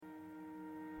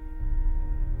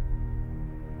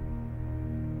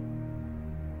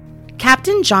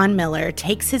Captain John Miller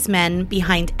takes his men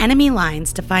behind enemy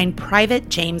lines to find Private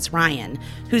James Ryan,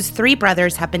 whose 3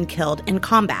 brothers have been killed in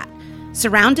combat.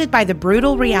 Surrounded by the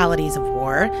brutal realities of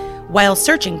war, while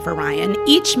searching for Ryan,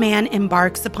 each man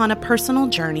embarks upon a personal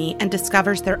journey and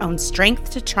discovers their own strength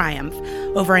to triumph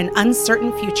over an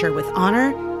uncertain future with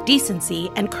honor, decency,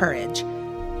 and courage.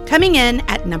 Coming in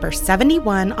at number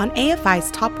 71 on AFI's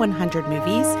Top 100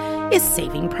 Movies is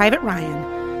Saving Private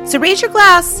Ryan. So raise your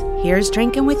glass. Here's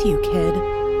drinking with you, kid.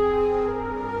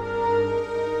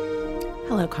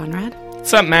 Hello, Conrad.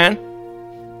 What's up, man?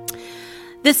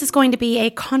 This is going to be a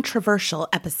controversial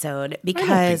episode because...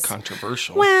 I don't think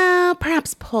controversial. Well,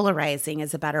 perhaps polarizing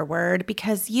is a better word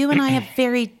because you and I have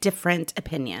very different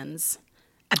opinions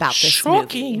about this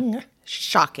movie.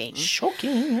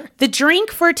 Shocking. The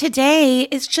drink for today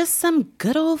is just some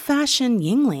good old-fashioned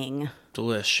Yingling.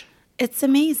 Delish. It's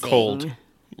amazing. Cold.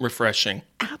 Refreshing.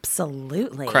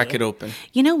 Absolutely. Crack it open.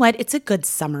 You know what? It's a good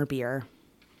summer beer.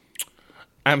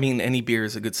 I mean, any beer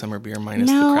is a good summer beer minus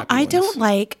the crappy ones. No, I don't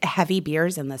like heavy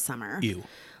beers in the summer. Ew.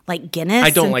 Like Guinness I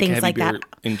don't and like things heavy like beer that.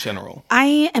 in general.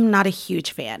 I am not a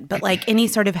huge fan, but like any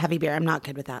sort of heavy beer, I'm not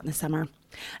good with that in the summer.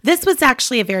 This was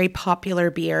actually a very popular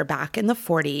beer back in the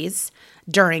 40s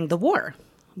during the war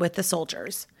with the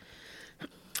soldiers.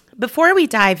 Before we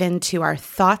dive into our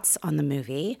thoughts on the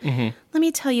movie, let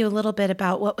me tell you a little bit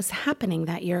about what was happening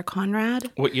that year, Conrad.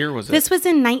 What year was it? This was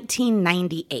in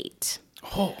 1998.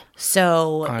 Oh.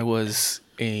 So I was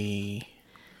either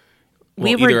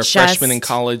a freshman in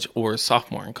college or a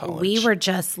sophomore in college. We were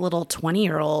just little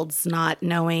 20-year-olds not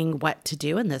knowing what to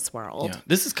do in this world. Yeah.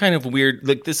 This is kind of weird.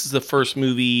 Like, this is the first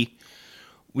movie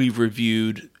we've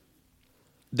reviewed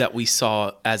that we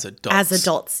saw as adults. As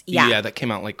adults, yeah. Yeah, that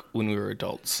came out like when we were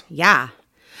adults. Yeah.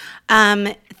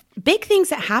 Big things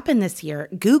that happened this year.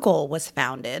 Google was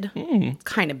founded.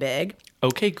 Kind of big.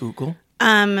 Okay, Google.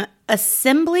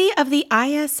 Assembly of the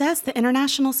ISS, the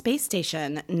International Space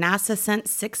Station. NASA sent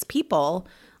 6 people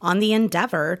on the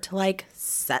Endeavor to like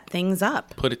set things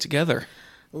up. Put it together.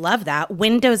 Love that.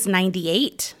 Windows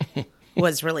 98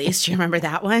 was released. You remember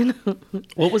that one?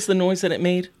 What was the noise that it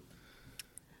made?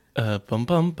 Bum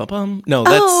bum bum bum. No,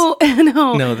 that's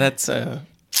no. No, that's No,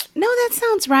 that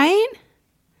sounds right.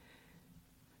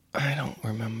 I don't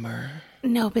remember.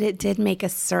 No, but it did make a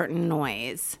certain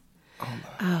noise.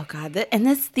 Oh God!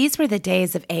 These were the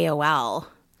days of AOL.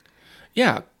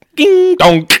 Yeah. Ding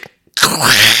dong. That's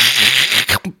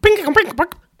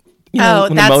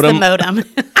the modem.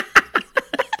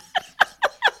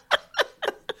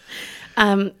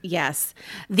 Yes,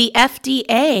 the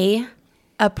FDA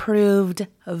approved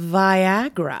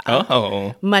Viagra.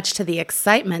 Oh. Much to the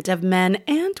excitement of men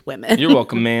and women. You're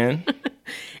welcome, man.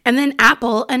 And then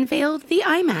Apple unveiled the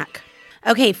iMac.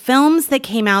 Okay, films that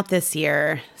came out this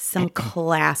year, some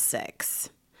classics.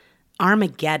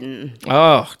 Armageddon.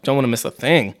 Oh, don't want to miss a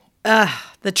thing.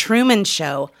 The Truman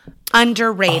Show.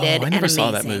 Underrated I and never amazing.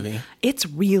 saw that movie. It's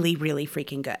really, really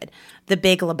freaking good. The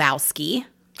Big Lebowski.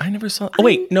 I never saw. Oh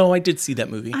wait, no, I did see that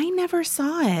movie. I never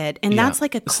saw it, and Yeah. that's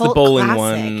like a It's cult the bowling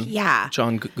classic. one. Yeah,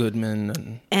 John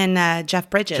Goodman and Jeff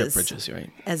Bridges. Jeff Bridges,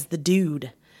 right? As the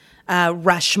dude.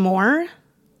 Rushmore.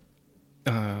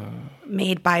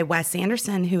 Made by Wes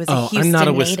Anderson, who is a Houston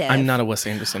native. I'm not a Wes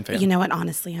Anderson fan. You know what?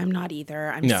 Honestly, I'm not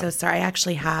either. I'm No. so sorry. I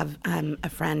actually have a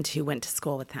friend who went to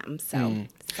school with him, so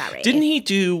sorry. Didn't he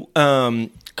do? God,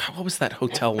 what was that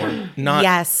hotel one? Not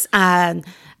Yes.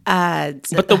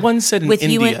 but the one set in with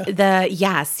India. you,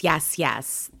 yes.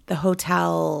 The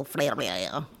hotel.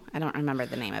 I don't remember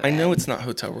the name of it. I know it's not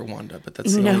Hotel Rwanda, but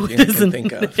that's the No, only it thing I can isn't.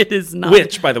 think of. It is not.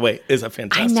 Which, by the way, is a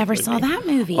fantastic I never movie. saw that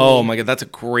movie. Oh my God, that's a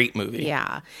great movie.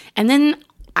 Yeah. And then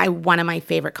one of my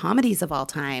favorite comedies of all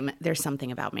time, There's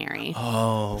Something About Mary.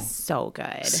 Oh. So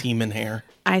good. Semen hair.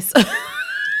 I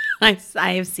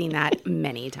have seen that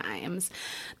many times.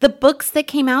 The books that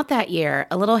came out that year,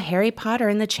 a little Harry Potter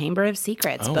and the Chamber of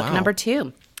Secrets, book wow. number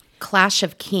 2. Clash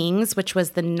of Kings, which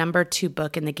was the number 2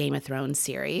 book in the Game of Thrones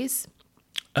series.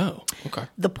 Oh, okay.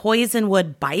 The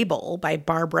Poisonwood Bible by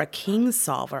Barbara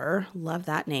Kingsolver. Love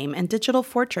that name. And Digital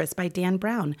Fortress by Dan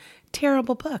Brown.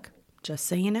 Terrible book, just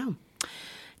so you know.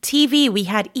 TV, we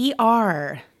had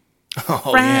ER.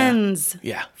 Oh, Friends.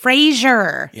 Yeah.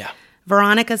 Frasier. Yeah.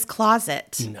 Veronica's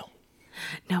Closet. No.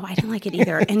 No, I didn't like it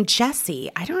either. And Jessie.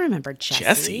 I don't remember Jessie.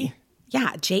 Jessie?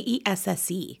 Yeah,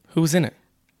 Jesse. Who was in it?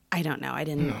 I don't know. I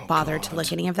didn't bother to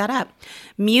look any of that up.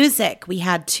 Music, we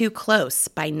had Too Close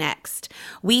by Next.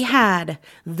 We had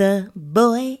The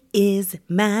Boy Is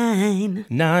Mine.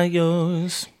 Not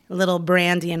yours. Little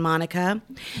Brandy and Monica.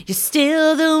 You're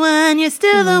still the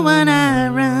one I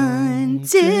run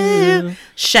to.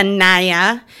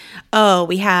 Shania. Oh,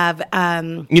 we have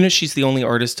She's the only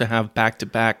artist to have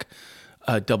back-to-back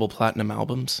double platinum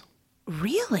albums.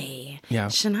 Really? Yeah.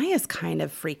 Shania's kind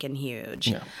of freaking huge.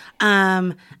 Yeah.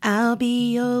 I'll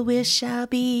be your wish, I'll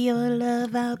be your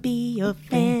love, I'll be your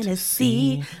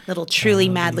fantasy. Little Truly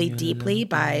Madly Deeply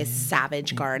by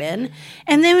Savage Garden.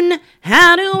 And then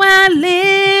How Do I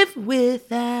Live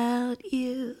Without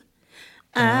You?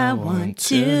 I want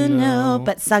to know.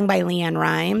 But sung by Leanne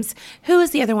Rimes. Who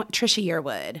was the other one? Trisha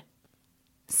Yearwood.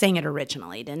 Sang it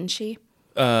originally, didn't she?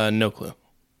 No clue.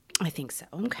 I think so.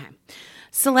 Okay.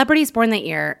 Celebrities born that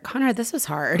year. Connor, this was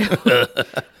hard.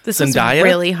 This Zendaya? was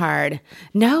really hard.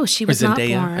 No, she was not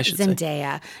Zendaya, born. I should say.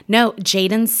 Zendaya. No,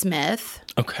 Jaden Smith.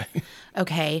 Okay.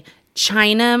 Okay.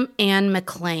 China Ann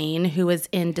McClain, who was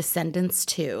in Descendants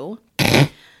 2.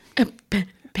 That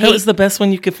was the best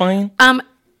one you could find?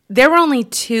 There were only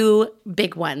two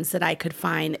big ones that I could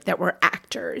find that were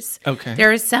actors. Okay.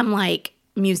 There are some like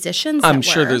musicians. I'm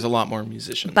sure there's a lot more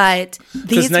musicians. But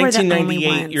these were the only 1998,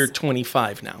 ones. you're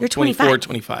 25 now. You're 25. 24,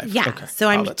 25. Yeah. Okay.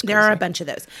 So that's there are crazy. a bunch of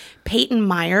those. Peyton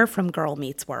Meyer from Girl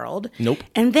Meets World. Nope.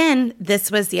 And then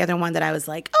this was the other one that I was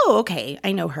like, oh, okay,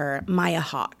 I know her. Maya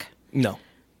Hawke. No.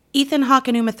 Ethan Hawke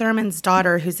and Uma Thurman's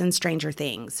daughter, who's in Stranger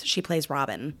Things. She plays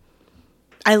Robin.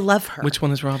 I love her. Which one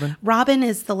is Robin? Robin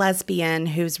is the lesbian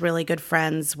who's really good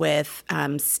friends with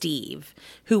Steve,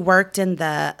 who worked in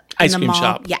the Ice cream mall.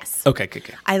 shop. Yes. Okay.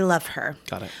 I love her.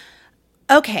 Got it.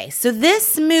 Okay, so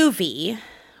this movie,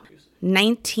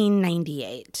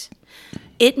 1998,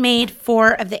 it made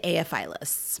 4 of the AFI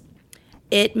lists.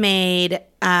 It made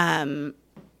Number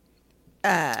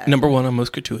 1 on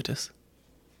most gratuitous.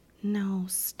 no,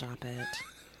 stop it.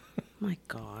 My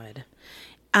God.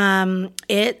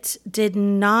 It did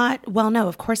not, well, no,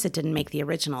 of course it didn't make the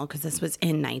original because this was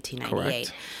in 1998.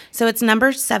 Correct. So it's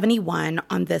number 71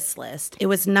 on this list. It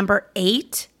was number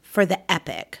 8 for the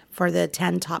epic, for the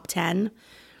 10 top 10.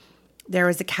 There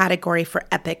was a category for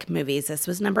epic movies. This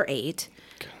was number 8.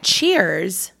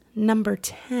 Cheers, number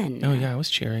 10. Oh, yeah, I was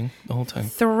cheering the whole time.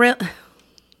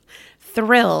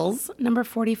 Thrills, number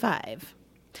 45.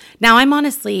 Now, I'm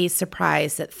honestly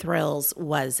surprised that Thrills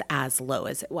was as low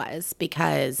as it was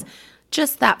because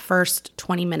just that first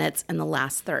 20 minutes and the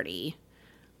last 30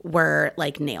 were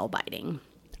like nail biting,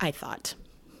 I thought.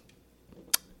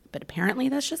 But apparently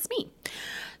that's just me.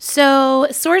 So,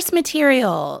 source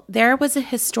material. There was a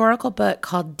historical book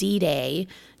called D-Day,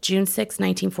 June 6,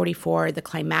 1944, The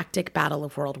Climactic Battle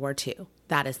of World War II.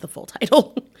 That is the full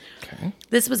title. Okay.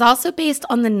 This was also based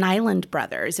on the Nyland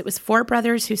brothers. It was 4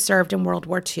 brothers who served in World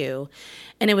War II,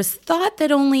 and it was thought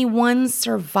that only one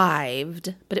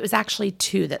survived, but it was actually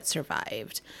 2 that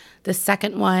survived. The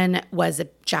second one was a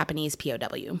Japanese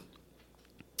POW,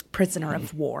 prisoner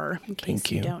of war, in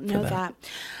case you don't know that.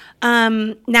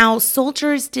 Now,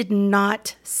 soldiers did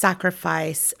not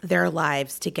sacrifice their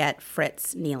lives to get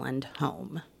Fritz Nieland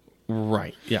home.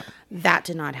 Right, yeah. That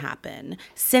did not happen.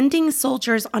 Sending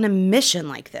soldiers on a mission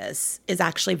like this is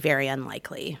actually very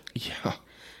unlikely. Yeah.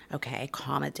 Okay,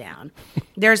 calm it down.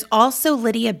 There's also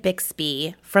Lydia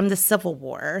Bixby from the Civil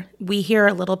War. We hear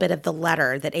a little bit of the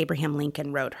letter that Abraham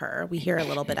Lincoln wrote her. We hear a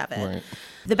little bit of it. Right.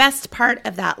 The best part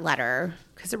of that letter,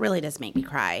 because it really does make me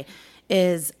cry,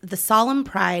 is the solemn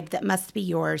pride that must be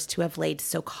yours to have laid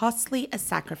so costly a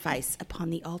sacrifice upon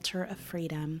the altar of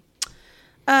freedom.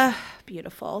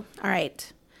 Beautiful. All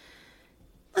right.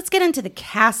 Let's get into the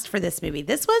cast for this movie.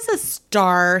 This was a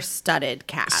star-studded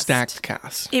cast. Stacked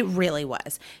cast. It really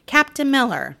was. Captain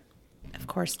Miller, of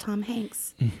course, Tom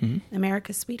Hanks,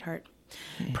 America's sweetheart.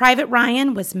 Private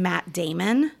Ryan was Matt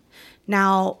Damon.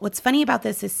 Now, what's funny about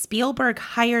this is Spielberg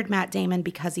hired Matt Damon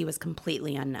because he was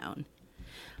completely unknown.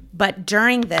 But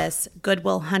during this, Good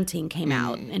Will Hunting came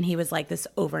out, and he was like this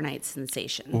overnight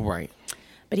sensation. Right.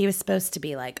 But he was supposed to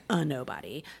be like a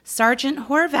nobody. Sergeant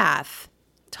Horvath,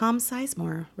 Tom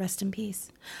Sizemore, rest in peace.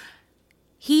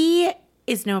 He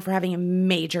is known for having a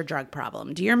major drug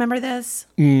problem. Do you remember this?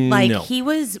 No. He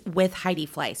was with Heidi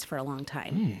Fleiss for a long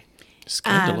time.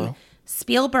 Scandalo.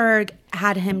 Spielberg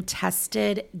had him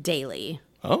tested daily.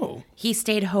 Oh. He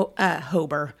stayed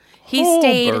sober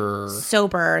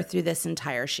through this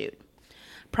entire shoot.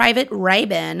 Private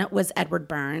Rabin was Edward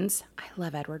Burns. I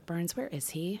love Edward Burns. Where is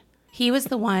he? He was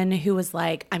the one who was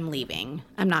like, I'm leaving.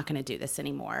 I'm not going to do this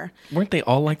anymore. Weren't they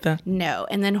all like that? No.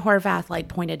 And then Horvath like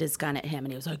pointed his gun at him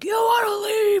and he was like, you want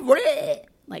to leave?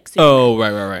 Like, Superman. Oh,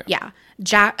 right. Yeah.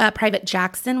 Private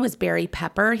Jackson was Barry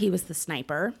Pepper. He was the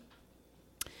sniper.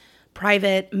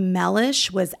 Private Mellish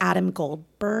was Adam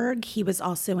Goldberg. He was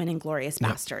also in Inglourious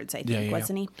Bastards, I think,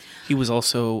 wasn't he? He was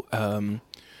also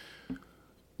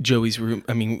Chandler's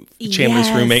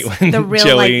Yes, roommate when the real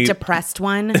Joey, depressed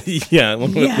one. yeah,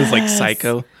 when it was like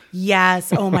Psycho.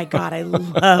 Yes. Oh my God, I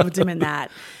loved him in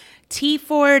that. T.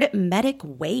 Ford Medic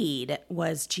Wade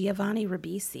was Giovanni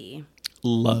Ribisi.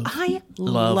 Love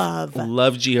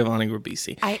Giovanni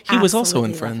Ribisi. He was also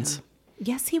in Friends. Him.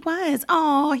 Yes, he was.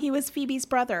 Oh, he was Phoebe's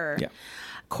brother. Yeah.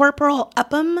 Corporal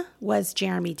Upham was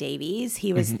Jeremy Davies.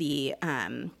 He was the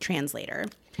translator.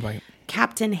 Right.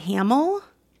 Captain Hamill,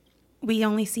 we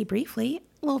only see briefly.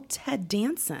 Little Ted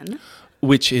Danson.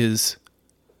 Which is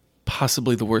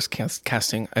possibly the worst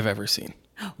casting I've ever seen.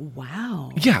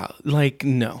 Wow. Yeah, like,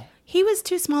 no. He was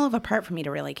too small of a part for me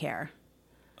to really care.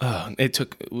 It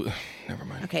took... Never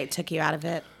mind. Okay, it took you out of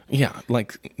it? Yeah,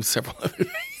 like several other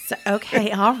things.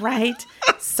 Okay, all right.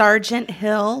 Sergeant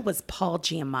Hill was Paul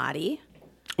Giamatti.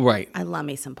 Right. I love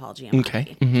me some Paul Giamatti.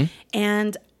 Okay. Mm-hmm.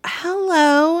 And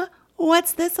hello,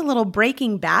 what's this? A little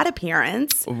Breaking Bad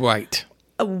appearance. Right.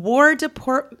 A War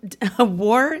Department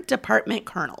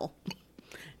Colonel.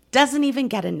 Doesn't even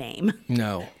get a name.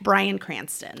 No. Bryan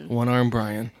Cranston. One-armed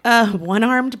Brian.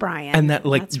 One-armed Brian. And that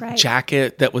right.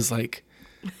 jacket that was like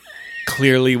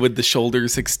clearly with the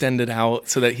shoulders extended out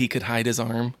so that he could hide his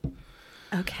arm.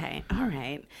 Okay, all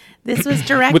right. This was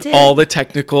directed... With all the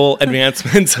technical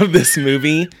advancements of this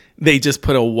movie, they just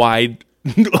put a wide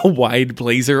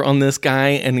blazer on this guy,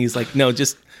 and he's like, no,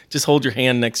 just hold your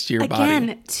hand next to your body.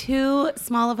 Again, too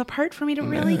small of a part for me to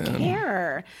really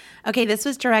care. Okay, this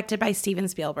was directed by Steven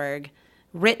Spielberg,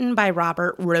 written by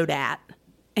Robert Rodat,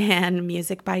 and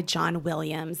music by John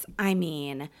Williams. I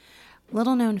mean,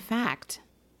 little known fact,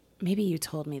 maybe you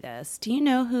told me this. Do you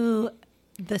know who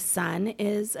the son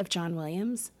is of John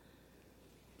Williams?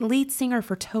 Lead singer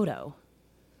for Toto.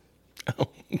 Oh,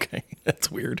 okay. That's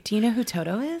weird. Do you know who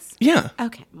Toto is? Yeah.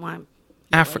 Okay. Well, really?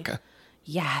 Africa.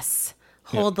 Yes.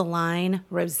 Hold the Line.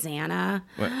 Rosanna.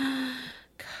 What?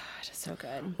 God, so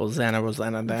good. Rosanna.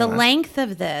 The length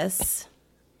of this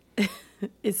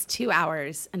is 2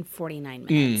 hours and 49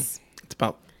 minutes. It's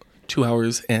about 2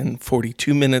 hours and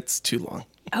 42 minutes too long.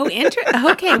 Oh,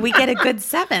 okay. We get a good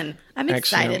 7. I'm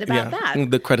excited about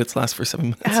that. The credits last for 7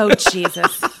 minutes. Oh,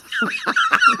 Jesus.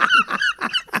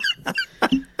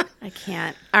 I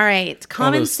can't. All right.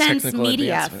 Common Sense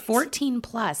Media, 14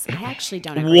 plus. I actually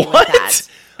don't agree with that.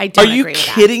 I don't agree with that.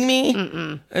 Are you kidding me?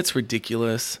 Mm-mm. That's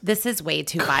ridiculous. This is way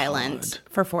too violent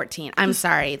for 14. I'm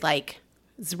sorry. Like,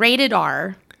 it's rated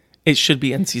R. It should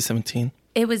be NC-17.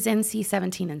 It was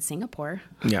NC-17 in Singapore.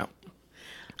 Yeah.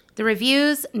 The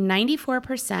reviews,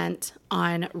 94%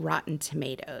 on Rotten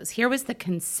Tomatoes. Here was the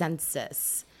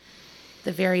consensus.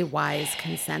 The very wise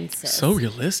consensus. So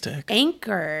realistic.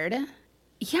 Anchored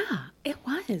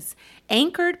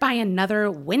by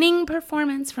another winning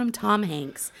performance from Tom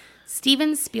Hanks.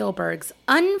 Steven Spielberg's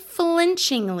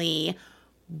unflinchingly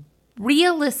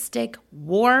realistic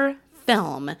war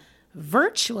film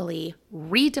virtually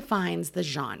redefines the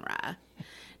genre.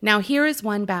 Now, here is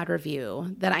one bad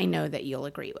review that I know that you'll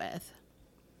agree with.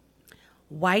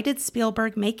 Why did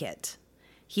Spielberg make it?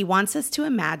 He wants us to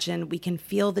imagine we can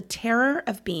feel the terror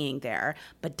of being there,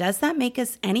 but does that make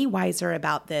us any wiser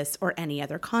about this or any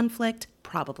other conflict?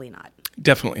 Probably not.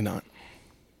 Definitely not.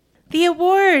 The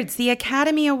awards, the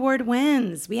Academy Award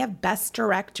wins. We have Best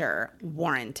Director,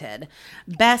 warranted.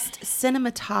 Best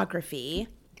Cinematography,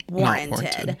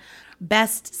 warranted.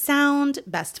 Best Sound,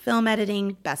 Best Film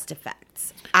Editing, Best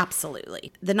Effects.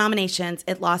 Absolutely. The nominations,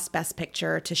 it lost Best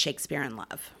Picture to Shakespeare in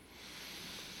Love.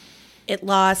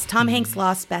 Tom Hanks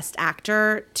lost Best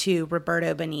Actor to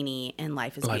Roberto Benigni in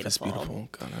Life is Beautiful. Life is Beautiful,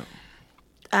 got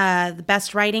it. The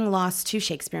Best Writing lost to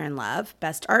Shakespeare in Love.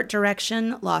 Best Art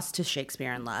Direction lost to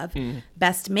Shakespeare in Love.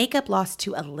 Best Makeup lost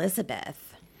to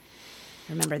Elizabeth.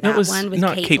 Remember that one with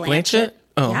Kate Blanchett?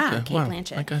 Oh, yeah, okay. Kate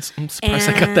Blanchett. I guess I'm surprised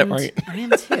I got that right. I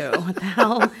am too. What the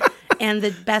hell? And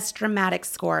the Best Dramatic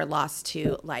Score lost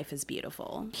to Life is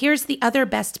Beautiful. Here's the other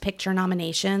Best Picture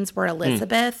nominations were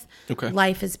Elizabeth,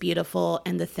 Life is Beautiful,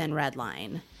 and The Thin Red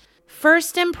Line.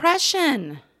 First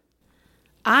impression.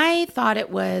 I thought it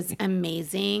was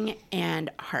amazing and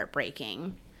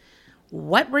heartbreaking.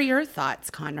 What were your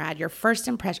thoughts, Conrad? Your first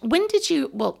impression? When did you,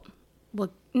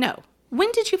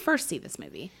 when did you first see this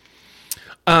movie?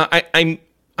 I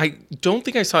don't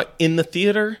think I saw it in the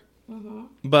theater,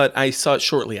 but I saw it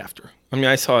shortly after. I mean,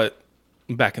 I saw it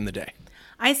back in the day.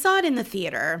 I saw it in the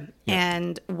theater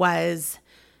and was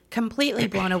completely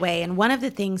blown away. And one of the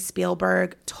things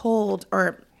Spielberg told,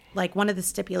 or like one of the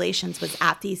stipulations was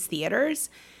at these theaters,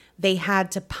 they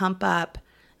had to pump up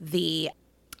the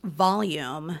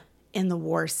volume in the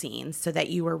war scenes so that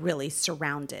you were really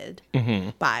surrounded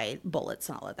by bullets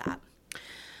and all of that.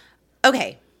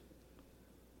 Okay.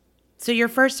 So your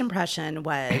first impression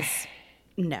was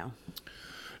no.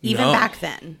 Even No. back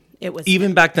then, it was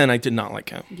Even back then, I did not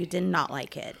like it. You did not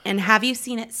like it. And have you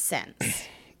seen it since?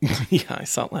 Yeah, I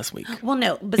saw it last week. Well,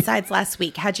 no. Besides last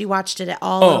week, had you watched it at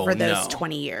all over those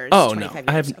 20 years? Oh, no. 25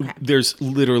 I years? have. Okay. There's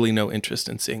literally no interest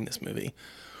in seeing this movie.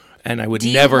 And I would Do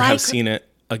you never have like- seen it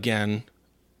again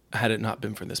had it not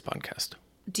been for this podcast.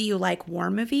 Do you like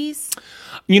war movies?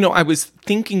 I was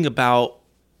thinking about,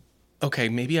 okay,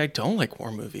 maybe I don't like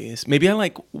war movies. Maybe I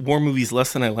like war movies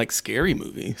less than I like scary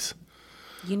movies.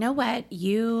 You know what?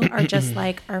 You are just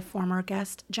like our former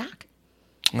guest, Jack.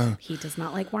 He does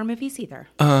not like war movies either.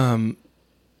 I'm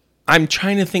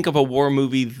trying to think of a war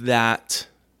movie that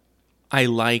I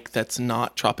like that's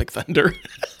not Tropic Thunder.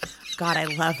 God, I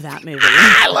love that movie.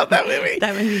 I love that movie.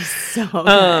 That movie's so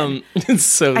good. It's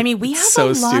so I mean, we have so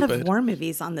a lot stupid. of war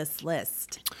movies on this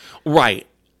list. Right.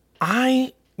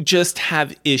 I just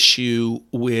have issue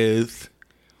with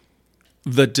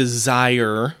the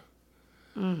desire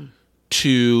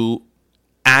to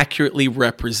accurately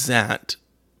represent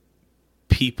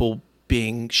people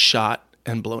being shot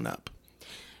and blown up.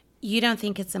 You don't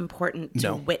think it's important to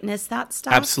No. witness that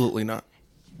stuff? Absolutely not.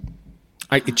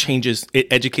 It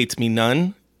educates me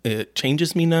none. It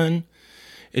changes me none.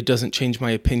 It doesn't change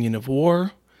my opinion of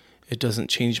war. It doesn't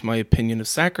change my opinion of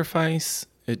sacrifice.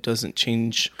 It doesn't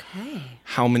change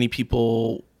how many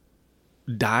people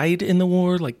died in the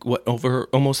war. Like over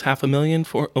almost 500,000,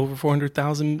 over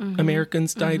 400,000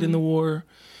 Americans died in the war.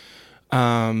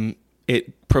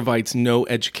 It provides no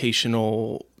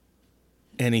educational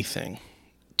anything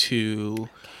to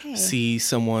see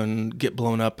someone get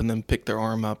blown up and then pick their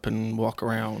arm up and walk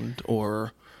around,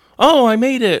 or, oh, I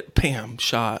made it, bam,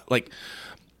 shot. Like,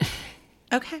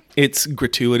 Okay. it's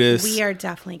gratuitous. We are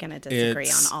definitely going to disagree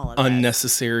It's on all of this.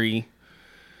 unnecessary.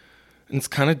 And it's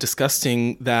kind of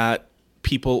disgusting that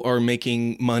people are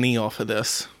making money off of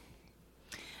this.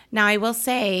 Now, I will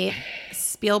say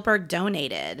Spielberg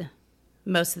donated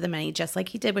most of the money, just like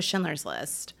he did with Schindler's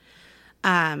List,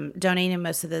 donated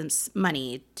most of this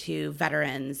money to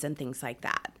veterans and things like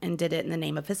that, and did it in the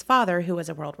name of his father, who was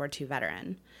a World War II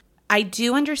veteran. I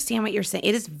do understand what you're saying.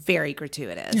 It is very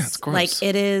gratuitous. Yeah, it's gross. Like,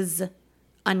 it is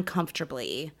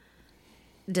uncomfortably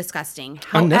disgusting.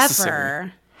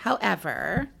 Unnecessary.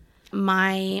 However,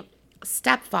 my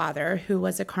stepfather, who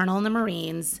was a colonel in the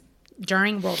Marines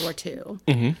during World War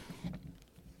II,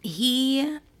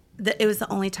 it was the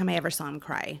only time I ever saw him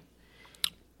cry.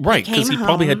 Right, because he came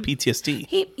probably had home.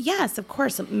 PTSD. Yes, of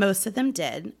course, most of them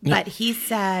did. But he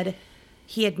said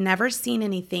he had never seen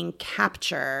anything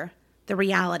capture the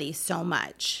reality so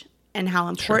much and how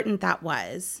important that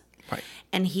was. Right.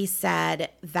 And he said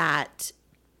that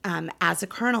as a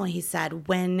colonel, he said,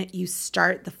 when you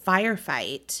start the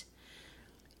firefight,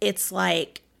 it's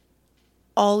like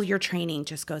all your training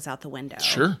just goes out the window.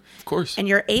 Sure, of course. And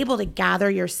you're able to gather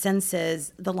your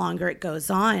senses the longer it goes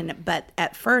on. But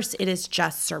at first, it is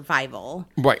just survival.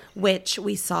 Right. Which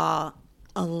we saw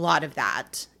a lot of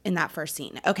that in that first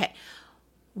scene. Okay.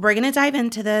 We're going to dive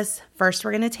into this. First,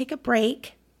 we're going to take a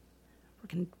break.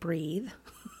 We're going to breathe.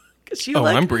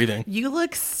 I'm breathing. You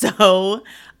look so...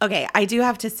 Okay, I do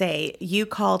have to say, you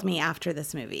called me after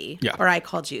this movie. Yeah. Or I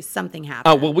called you. Something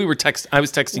happened. Oh, well, I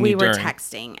was texting you We were during.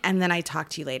 texting, and then I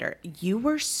talked to you later. You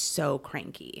were so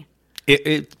cranky.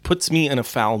 It puts me in a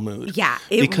foul mood. Yeah,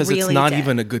 it because it's really not did.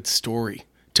 even a good story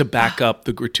to back up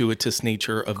the gratuitous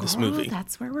nature of this movie.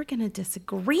 That's where we're going to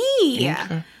disagree.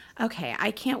 Okay, I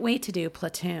can't wait to do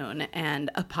Platoon and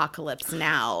Apocalypse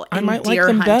Now and I might Deer like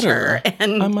them Hunter. better.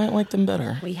 And I might like them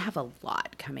better. we have a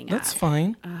lot coming That's up.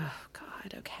 fine. Oh,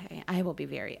 God, okay. I will be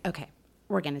okay,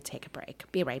 we're going to take a break.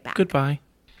 Be right back. Goodbye.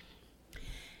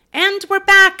 And we're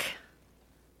back.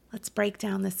 Let's break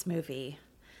down this movie.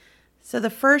 So the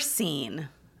first scene,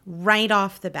 right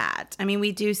off the bat, I mean,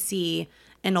 we do see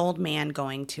an old man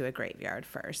going to a graveyard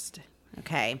first,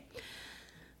 okay?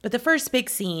 But the first big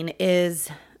scene is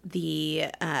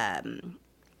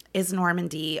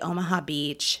Normandy, Omaha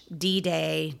Beach,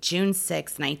 D-Day, June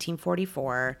 6,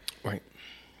 1944. Right.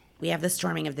 We have the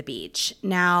storming of the beach.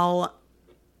 Now,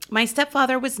 my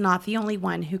stepfather was not the only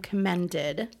one who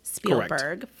commended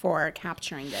Spielberg for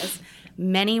capturing this.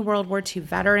 Many World War II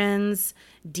veterans,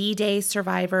 D-Day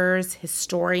survivors,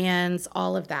 historians,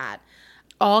 all of that,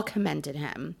 all commended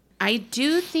him. I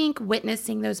do think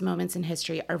witnessing those moments in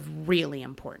history are really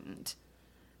important.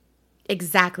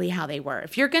 Exactly how they were.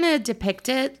 If you're going to depict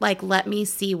it, like, let me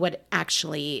see what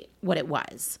it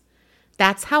was.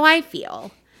 That's how I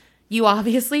feel. You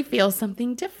obviously feel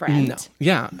something different. No.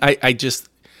 Yeah. I just,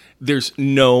 there's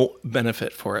no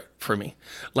benefit for it for me.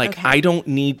 Like, Okay. I don't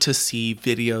need to see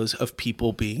videos of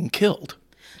people being killed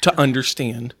to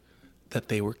understand that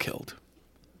they were killed.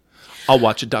 I'll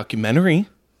watch a documentary.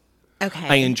 Okay.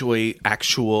 I enjoy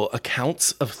actual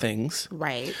accounts of things.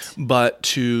 Right. But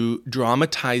to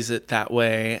dramatize it that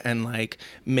way and like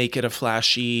make it a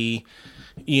flashy,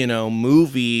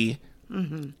 movie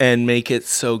and make it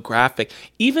so graphic,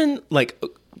 even like,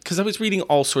 because I was reading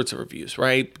all sorts of reviews,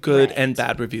 right? Good and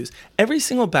bad reviews. Every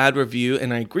single bad review,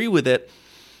 and I agree with it.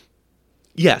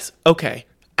 Yes. Okay.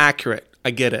 Accurate.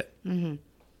 I get it.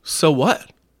 So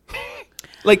what?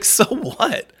 Like, so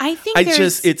what? I think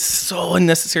it's so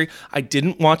unnecessary. I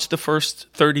didn't watch the first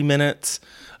 30 minutes.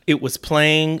 It was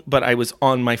playing, but I was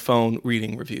on my phone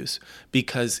reading reviews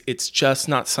because it's just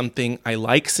not something I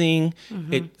like seeing.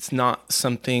 It's not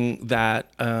something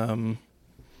that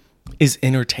is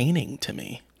entertaining to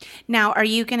me. Now, are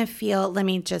you going to feel, let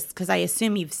me just, because I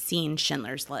assume you've seen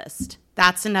Schindler's List.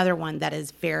 That's another one that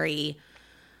is very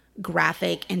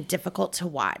graphic and difficult to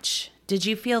watch. Did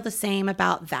you feel the same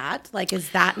about that? Like,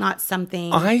 is that not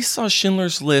something? I saw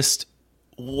Schindler's List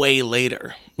way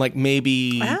later, like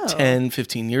maybe 10,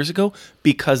 15 years ago,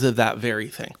 because of that very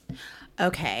thing.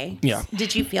 Okay. Yeah.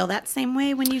 Did you feel that same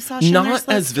way when you saw Schindler's List?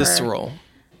 Not as visceral.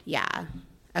 Yeah.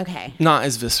 Okay. Not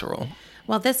as visceral.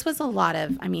 Well, this was a lot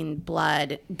of,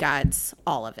 blood, guts,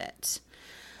 all of it.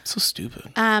 So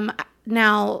stupid.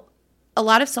 Now, a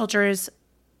lot of soldiers,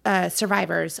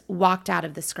 survivors, walked out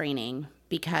of the screening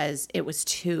because it was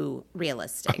too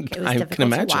realistic. It was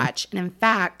difficult to watch. And in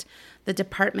fact, the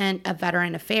Department of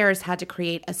Veteran Affairs had to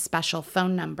create a special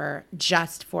phone number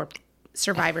just for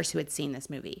survivors who had seen this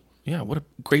movie. Yeah, what a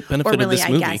great benefit of this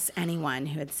movie. I guess anyone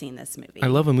who had seen this movie. I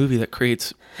love a movie that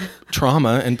creates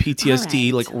trauma and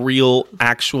PTSD, like real,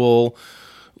 actual,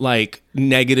 like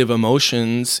negative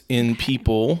emotions in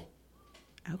people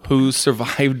who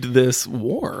survived this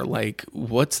war. Like,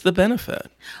 what's the benefit?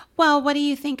 Well, what do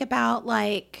you think about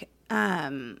movies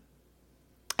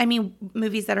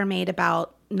that are made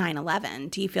about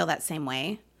 9/11? Do you feel that same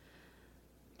way?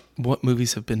 What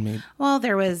movies have been made? Well,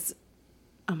 there was,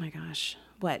 oh my gosh,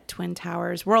 Twin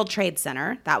Towers, World Trade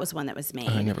Center. That was one that was made.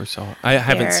 I never saw it. I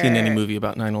haven't seen any movie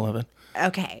about 9/11.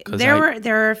 Okay. There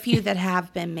are a few that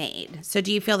have been made. So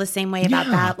do you feel the same way about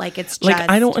that? Like it's just... Like,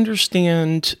 I don't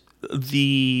understand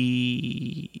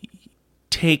the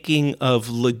taking of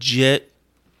legit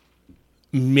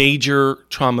major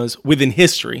traumas within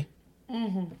history,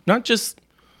 not just,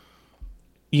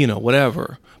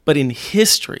 whatever, but in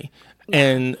history,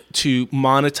 and to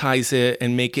monetize it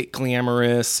and make it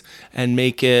glamorous and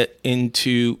make it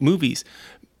into movies,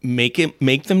 make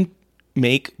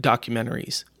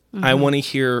documentaries. I want to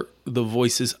hear the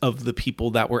voices of the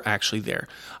people that were actually there.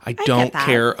 I don't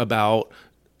care about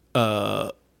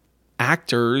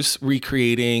actors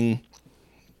recreating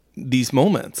these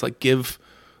moments. Like, give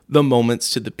the moments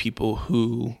to the people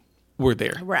who were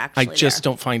there. I just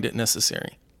don't find it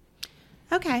necessary.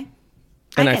 Okay.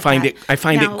 And I find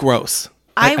it gross.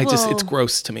 It's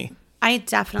gross to me. I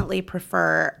definitely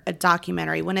prefer a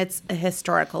documentary when it's a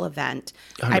historical event.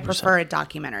 100%. I prefer a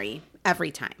documentary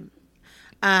every time.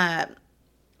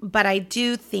 But I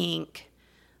do think,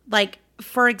 like,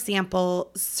 for example,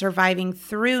 surviving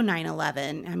through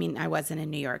 9/11, I wasn't in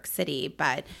New York City,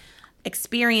 but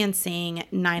experiencing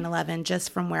 9/11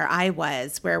 just from where I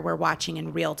was, where we're watching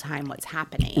in real time what's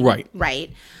happening. Right.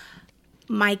 Right.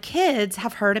 My kids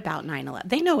have heard about 9/11.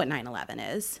 They know what 9/11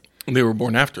 is. They were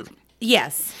born after them.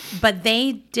 Yes, but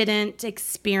they didn't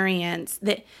experience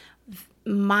that.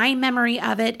 My memory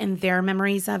of it and their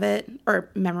memories of it, or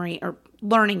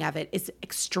learning of it, is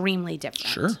extremely different.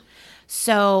 Sure.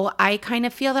 So I kind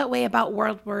of feel that way about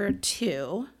World War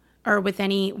II, or with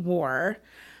any war.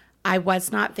 I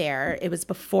was not there. It was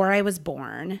before I was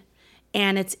born.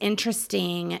 And it's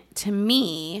interesting to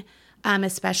me,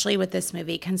 especially with this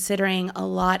movie, considering a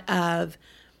lot of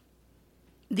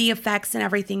the effects and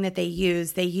everything that they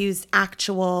used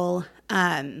actual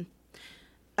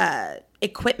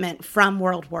equipment from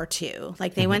World War II.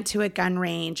 Like they went to a gun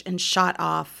range and shot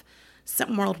off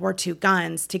some World War II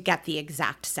guns to get the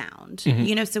exact sound.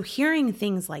 So hearing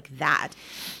things like that,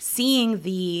 seeing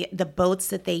the boats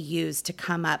that they used to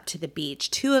come up to the beach,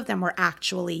 2 of them were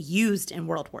actually used in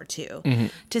World War II.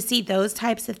 To see those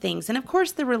types of things. And of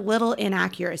course, there were little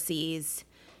inaccuracies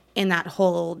in that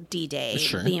whole D-Day,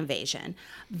 the invasion.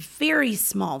 Very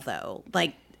small, though.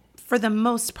 Like, for the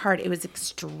most part, it was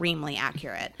extremely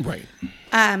accurate. Right.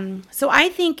 So I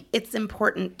think it's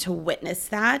important to witness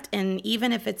that. And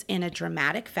even if it's in a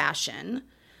dramatic fashion,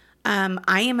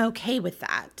 I am okay with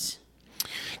that.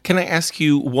 Can I ask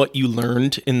you what you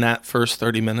learned in that first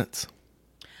 30 minutes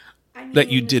that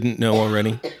you didn't know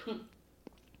already?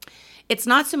 It's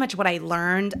not so much what I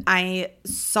learned. I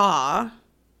saw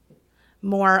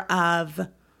more of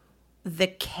the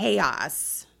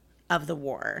chaos of the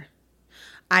war.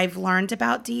 I've learned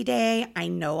about D-Day. I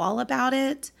know all about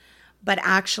it. But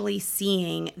actually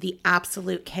seeing the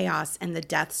absolute chaos and the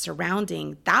death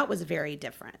surrounding, that was very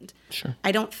different. Sure.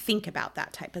 I don't think about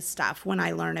that type of stuff when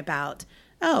I learn about,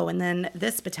 oh, and then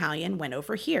this battalion went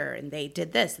over here and they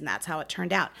did this and that's how it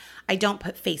turned out. I don't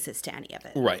put faces to any of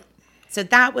it. Right. So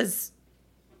that was,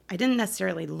 I didn't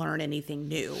necessarily learn anything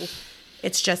new.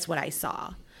 It's just what I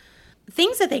saw.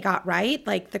 Things that they got right,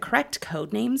 like the correct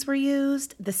code names were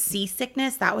used. The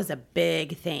seasickness, that was a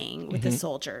big thing with the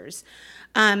soldiers.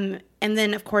 And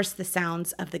then, of course, the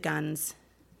sounds of the guns,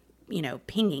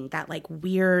 pinging, that like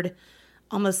weird,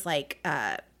 almost like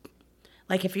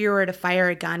if you were to fire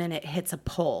a gun and it hits a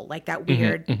pole, like that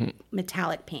weird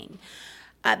metallic ping.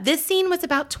 This scene was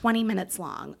about 20 minutes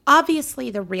long. Obviously,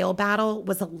 the real battle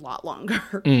was a lot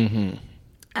longer.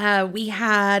 We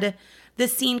had...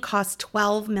 This scene cost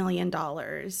 $12 million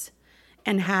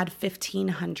and had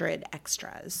 1,500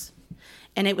 extras.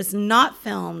 And it was not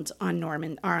filmed on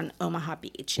Omaha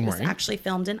Beach. It was actually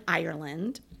filmed in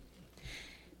Ireland.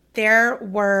 There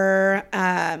were,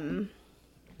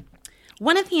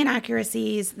 one of the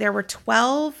inaccuracies, there were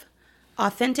 12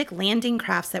 authentic landing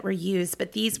crafts that were used,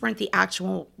 but these weren't the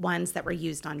actual ones that were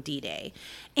used on D-Day.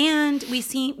 And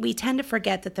we tend to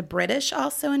forget that the British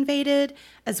also invaded,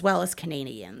 as well as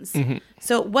Canadians.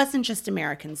 So it wasn't just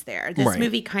Americans there. This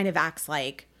movie kind of acts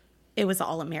like it was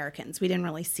all Americans. We didn't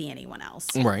really see anyone else.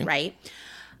 Right?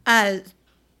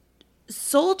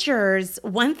 Soldiers,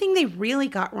 one thing they really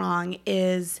got wrong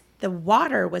is the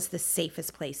water was the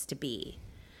safest place to be.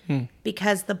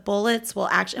 Because the bullets will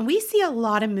actually, and we see a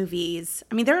lot of movies.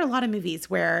 I mean, there are a lot of movies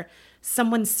where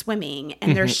someone's swimming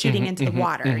and they're shooting into the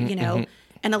water, and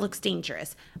it looks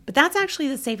dangerous. But that's actually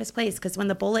the safest place because when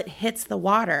the bullet hits the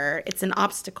water, it's an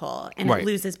obstacle and it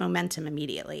loses momentum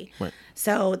immediately.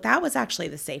 So that was actually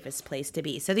the safest place to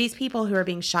be. So these people who are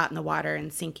being shot in the water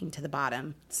and sinking to the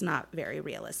bottom, it's not very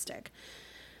realistic.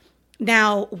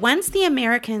 Now, once the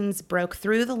Americans broke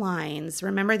through the lines,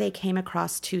 remember they came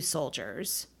across two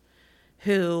soldiers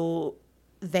who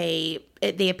they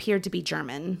appeared to be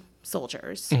German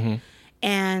soldiers.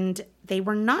 And they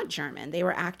were not German. They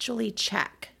were actually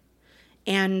Czech.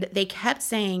 And they kept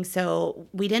saying, so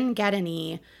we didn't get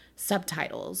any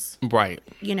subtitles. Right.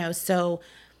 So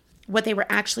what they were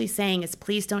actually saying is,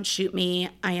 please don't shoot me.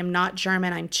 I am not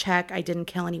German. I'm Czech. I didn't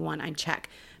kill anyone. I'm Czech.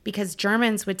 Because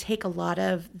Germans would take a lot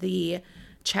of the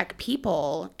Czech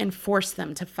people and force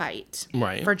them to fight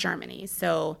for Germany.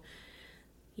 So...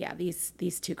 yeah,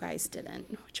 these two guys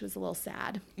didn't, which was a little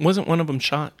sad. Wasn't one of them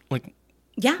shot?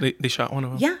 Yeah. They shot one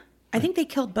of them? Yeah. I think they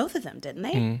killed both of them, didn't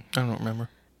they? I don't remember.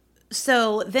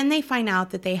 So then they find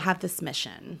out that they have this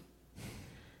mission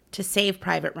to save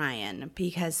Private Ryan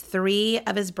because 3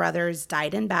 of his brothers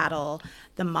died in battle.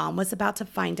 The mom was about to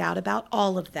find out about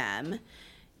all of them.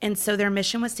 And so their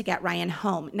mission was to get Ryan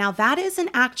home. Now, that is an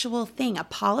actual thing. A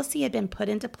policy had been put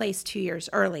into place 2 years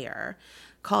earlier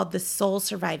called the sole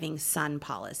surviving son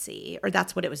policy, or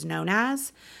that's what it was known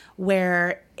as,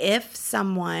 where if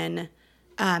someone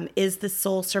is the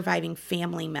sole surviving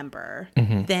family member,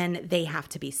 then they have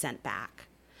to be sent back.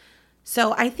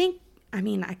 So I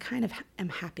kind of am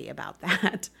happy about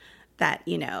that,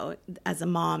 as a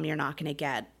mom, you're not going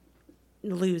to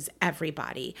lose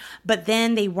everybody. But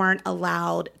then they weren't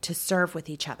allowed to serve with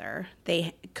each other.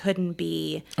 They couldn't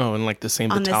be... Oh, in the same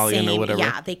battalion or whatever.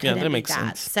 Yeah, they couldn't that be makes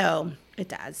that. sense. So it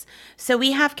does. So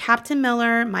we have Captain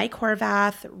Miller, Mike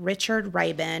Horvath, Richard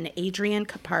Ribin, Adrian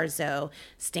Caparzo,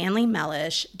 Stanley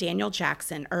Mellish, Daniel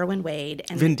Jackson, Irwin Wade,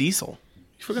 and... Vin Diesel.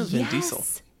 You forgot Vin Diesel.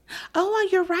 Oh,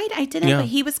 you're right. I didn't, but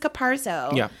he was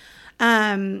Caparzo. Yeah.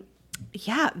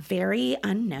 Yeah, very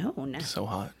unknown. So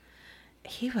hot.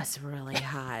 He was really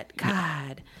hot.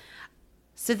 God.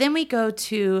 So then we go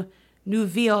to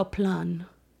Nouveau Plan.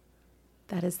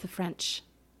 That is the French.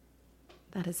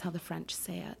 That is how the French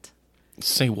say it.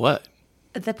 Say what?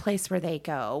 The place where they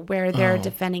go, where they're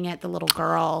defending it, the little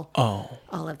girl. Oh.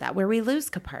 All of that. Where we lose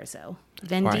Caparzo.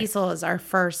 Vin Diesel is our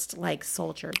first,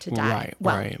 soldier to die.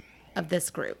 Of this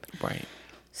group. Right.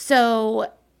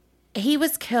 So he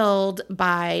was killed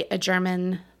by a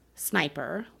German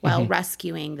sniper while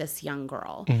rescuing this young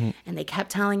girl. And they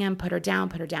kept telling him, put her down,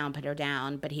 put her down, put her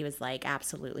down. But he was like,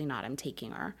 absolutely not. I'm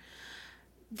taking her.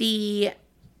 We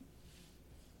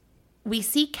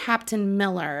see Captain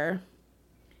Miller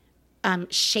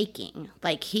shaking.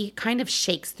 He kind of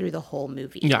shakes through the whole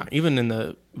movie. Yeah, even in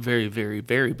the very, very,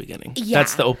 very beginning. Yeah.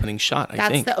 That's the opening shot, I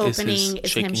think. That's the opening,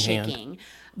 is him shaking. Hand.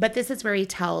 But this is where he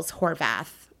tells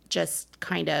Horvath, just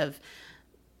kind of,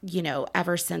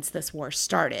 ever since this war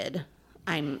started,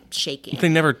 I'm shaking. They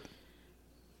never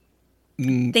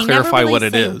They clarify never really what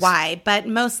it say is. why, but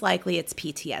most likely it's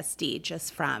PTSD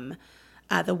just from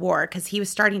the war, because he was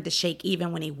starting to shake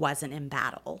even when he wasn't in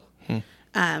battle,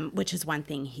 which is one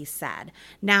thing he said.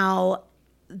 Now,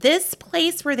 this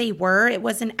place where they were, it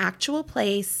was an actual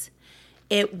place.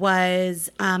 It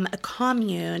was a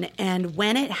commune, and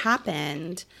when it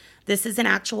happened, this is an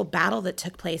actual battle that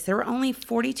took place. There were only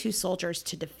 42 soldiers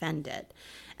to defend it,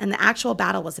 and the actual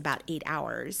battle was about 8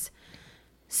 hours.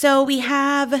 So we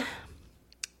have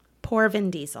poor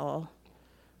Vin Diesel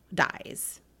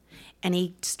dies, and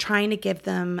he's trying to give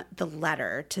them the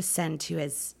letter to send to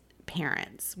his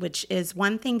parents, which is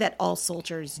one thing that all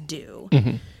soldiers do.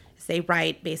 Is they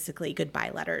write basically goodbye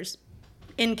letters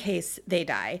in case they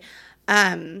die.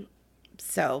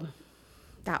 So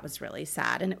that was really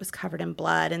sad, and it was covered in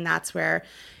blood, and that's where,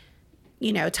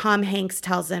 Tom Hanks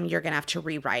tells him, you're going to have to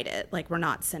rewrite it. Like, we're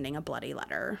not sending a bloody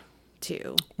letter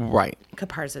to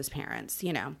Caparzo's parents,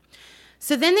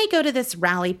 So then they go to this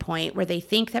rally point where they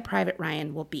think that Private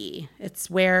Ryan will be. It's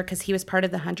where, because he was part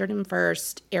of the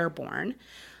 101st Airborne,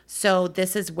 so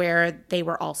this is where they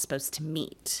were all supposed to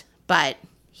meet. But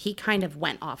he kind of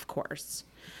went off course.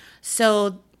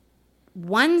 So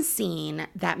one scene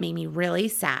that made me really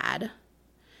sad,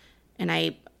 and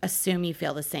I assume you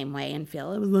feel the same way and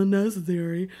feel it was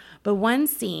unnecessary, but one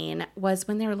scene was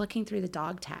when they were looking through the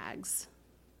dog tags.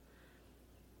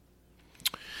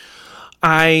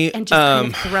 And just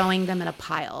kind of throwing them in a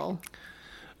pile.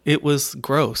 It was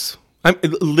gross. I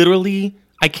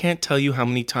can't tell you how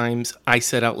many times I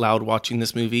said out loud watching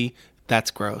this movie, that's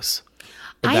gross.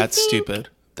 Or that's stupid.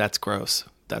 That's gross.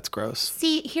 That's gross.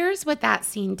 See, here's what that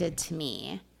scene did to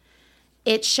me.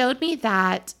 It showed me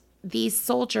that these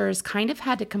soldiers kind of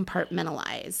had to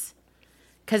compartmentalize.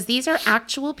 Because these are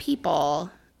actual people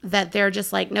that they're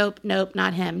just like, nope,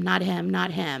 not him, not him,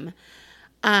 not him.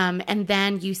 And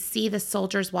then you see the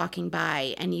soldiers walking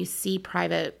by, and you see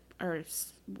Private or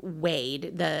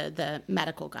Wade, the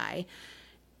medical guy,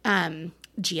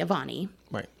 Giovanni.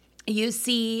 Right. You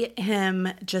see him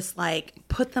just like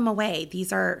put them away.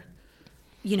 These are,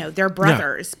 they're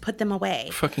brothers. Yeah. Put them away.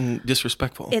 Fucking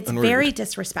disrespectful. It's very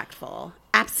disrespectful.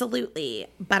 Absolutely.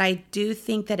 But I do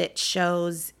think that it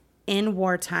shows in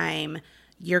wartime,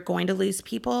 you're going to lose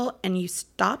people, and you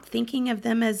stop thinking of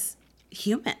them as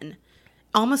human.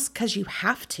 Almost because you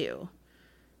have to.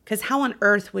 Because how on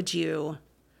earth would you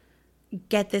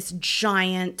get this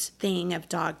giant thing of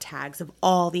dog tags of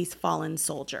all these fallen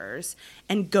soldiers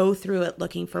and go through it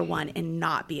looking for one and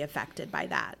not be affected by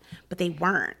that? But they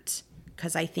weren't.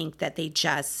 Because I think that they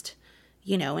just,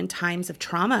 in times of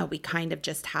trauma, we kind of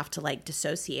just have to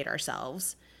dissociate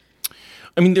ourselves.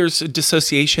 I mean, there's a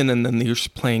dissociation, and then there's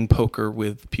playing poker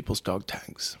with people's dog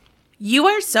tags. You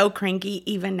are so cranky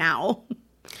even now.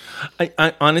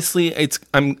 I honestly,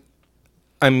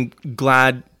 I'm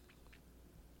glad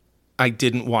I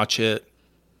didn't watch it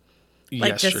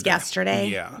yesterday. Just yesterday?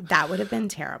 Yeah. That would have been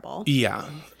terrible. Yeah.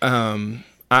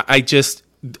 I just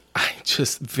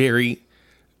very,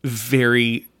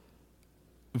 very,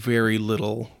 very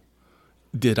little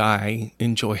did I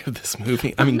enjoy this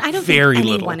movie. I mean, I don't very think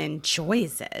little. anyone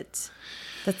enjoys it.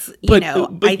 That's, I but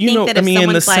think that if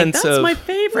someone's like, that's of, my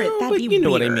favorite, well, that'd be weird. You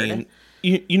know what I mean?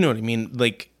 You know what I mean?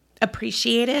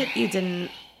 Appreciate it? You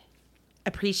didn't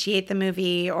appreciate the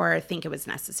movie or think it was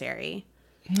necessary?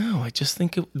 No, I just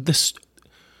think the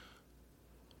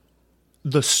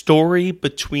story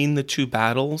between the two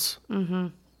battles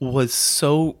was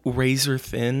so razor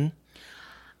thin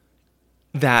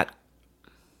that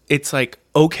it's like,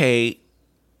 okay,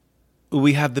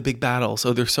 we have the big battle,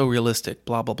 so they're so realistic,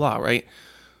 blah, blah, blah, right?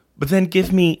 But then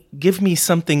give me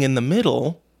something in the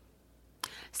middle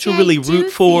to really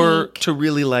root for, to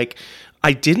really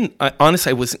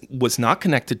honestly, I was not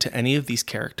connected to any of these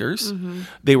characters. Mm-hmm.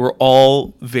 They were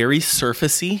all very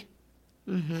surfacey.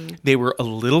 Mm-hmm. They were a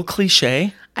little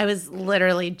cliche. I was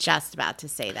literally just about to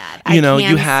say that.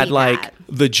 You had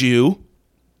the Jew.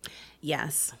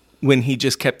 Yes. When he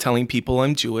just kept telling people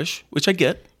I'm Jewish, which I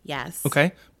get. Yes.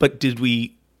 Okay. But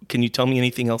can you tell me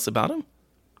anything else about him?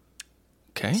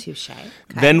 Okay. Touche. Okay.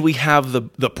 Then we have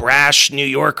the brash New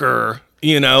Yorker,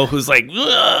 who's like,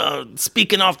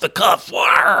 speaking off the cuff,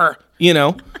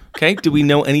 okay. Do we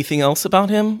know anything else about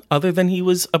him other than he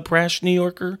was a brash New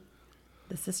Yorker?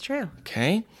 This is true.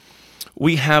 Okay.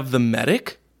 We have the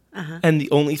medic, and the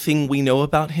only thing we know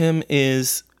about him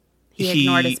is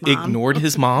he ignored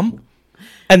his mom.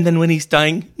 And then when he's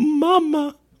dying,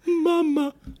 mama,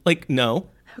 no.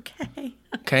 Okay.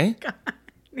 Okay. God.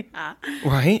 Yeah.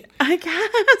 Right? I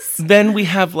guess. Then we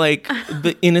have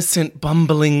the innocent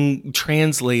bumbling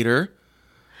translator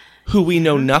who we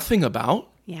know nothing about.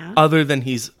 Yeah. Other than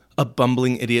he's a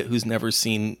bumbling idiot who's never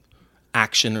seen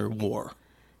action or war.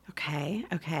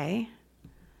 Okay.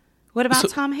 What about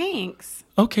Tom Hanks?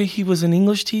 Okay, he was an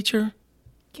English teacher.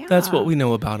 Yeah. That's what we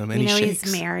know about him. And we know he shakes.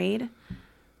 He's married.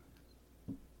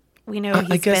 We know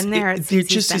he's been there. There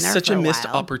just is such a missed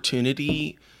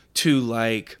opportunity to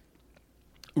like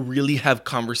really have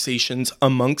conversations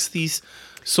amongst these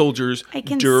soldiers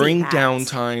during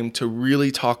downtime to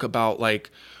really talk about like,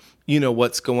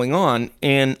 what's going on.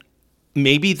 And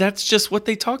maybe that's just what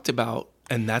they talked about.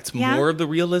 And that's more of the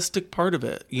realistic part of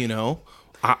it,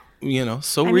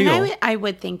 so real. I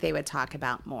would think they would talk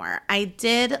about more. I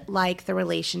did like the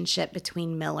relationship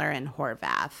between Miller and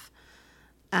Horvath.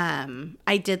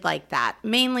 I did like that,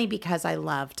 mainly because I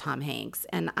love Tom Hanks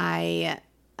and I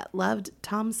loved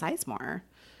Tom Sizemore.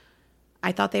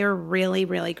 I thought they were really,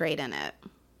 really great in it.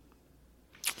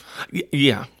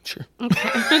 Yeah, sure.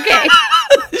 Okay.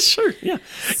 Sure, yeah.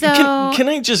 So, can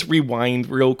I just rewind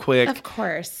real quick? Of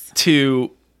course.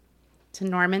 To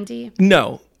Normandy?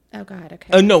 No. Oh, God,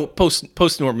 okay. No,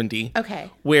 post Normandy. Okay.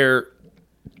 Where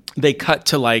they cut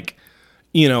to like,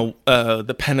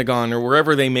 the Pentagon or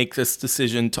wherever they make this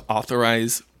decision to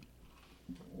authorize.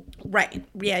 Right.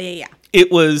 Yeah.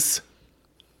 It was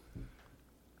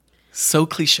so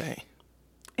cliche.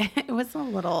 It was a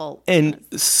little... And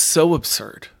so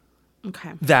absurd.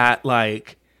 Okay. That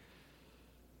like,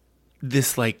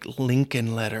 this like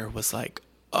Lincoln letter was like,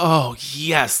 oh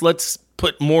yes, let's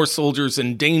put more soldiers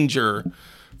in danger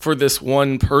for this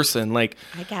one person. Like,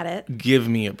 I get it. Give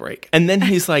me a break. And then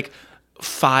he's like,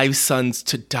 5 sons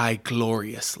to die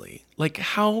gloriously. Like,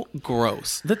 how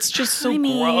gross. That's just so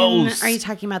gross. Are you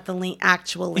talking about the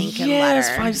actual Lincoln letter?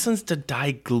 Yes, 5 sons to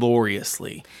die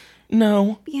gloriously.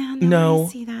 No. Yeah, no. I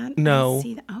see that. No. I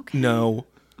see that. Okay. No.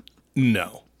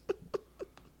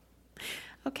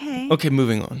 Okay. Okay,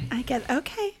 moving on. I get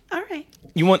okay. All right.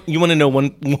 You want to know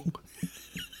one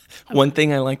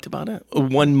thing I liked about it?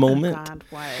 One moment? Oh God,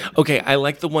 what? Okay, I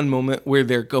like the one moment where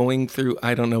they're going through,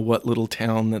 I don't know what little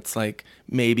town that's like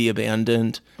maybe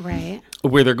abandoned. Right.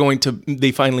 Where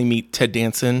they finally meet Ted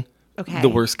Danson. Okay. The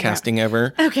worst casting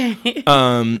ever. Okay.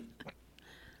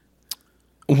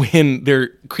 When they're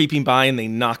creeping by and they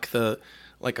knock a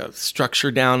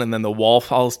structure down and then the wall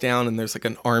falls down and there's like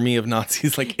an army of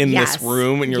Nazis like in this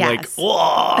room and you're like,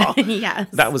 whoa. Yes.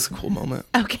 That was a cool moment.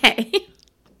 Okay.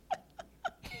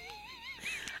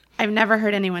 I've never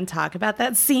heard anyone talk about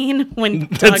that scene when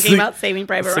talking about Saving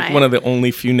Private Ryan. It's like one of the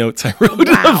only few notes I wrote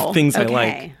of things I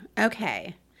like.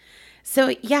 Okay.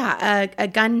 So, yeah, a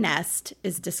gun nest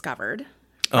is discovered.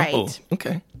 Right? Oh,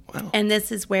 okay. Wow. And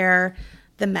this is where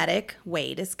the medic,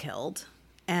 Wade, is killed.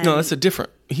 And no, that's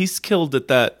he's killed at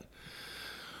that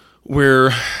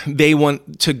where they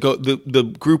want to go, the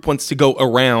group wants to go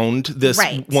around this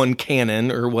one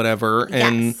cannon or whatever.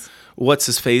 And yes.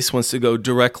 What's-his-face wants to go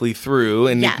directly through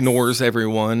and ignores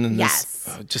everyone. And yes.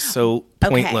 This, just so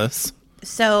pointless. Okay.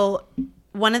 So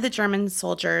one of the German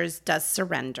soldiers does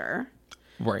surrender.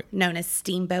 Right. Known as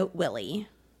Steamboat Willie.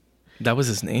 That was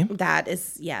his name? That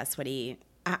is, yes, what he...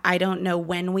 I don't know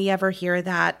when we ever hear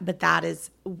that, but that is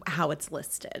how it's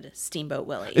listed, Steamboat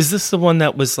Willie. Is this the one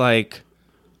that was like,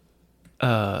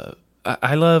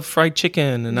 I love fried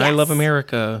chicken and I love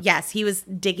America? Yes, he was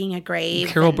digging a grave.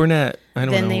 Carol Burnett. I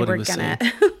don't know what he was saying.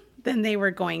 Then they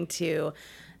were going to,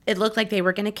 it looked like they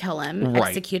were going to kill him,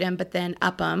 execute him, but then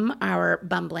Upham, our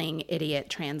bumbling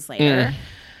idiot translator,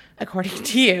 according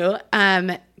to you,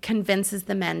 convinces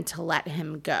the men to let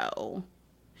him go.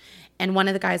 And one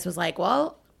of the guys was like,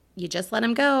 well, you just let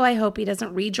him go. I hope he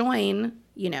doesn't rejoin,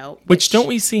 Which don't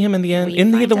we see him in the end?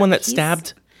 Isn't he the one that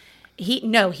stabbed? He's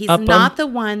not the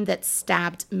one that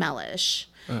stabbed Mellish.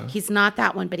 He's not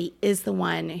that one, but he is the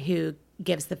one who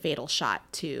gives the fatal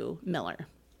shot to Miller.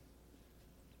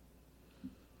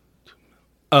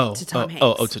 To Tom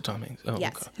Hanks. To Tom Hanks. Oh,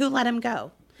 yes. okay. Who let him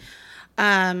go?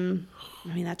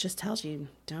 That just tells you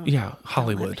don't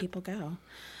let people go.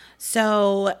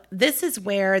 So this is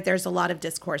where there's a lot of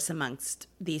discourse amongst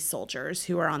these soldiers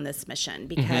who are on this mission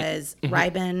because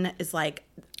Reiben is like,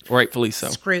 rightfully so.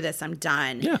 Screw this, I'm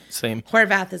done. Yeah, same.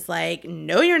 Horvath is like,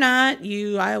 no, you're not.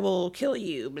 I will kill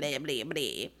you. Blah, blah,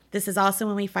 blah. This is also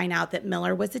when we find out that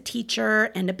Miller was a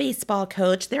teacher and a baseball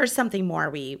coach. There's something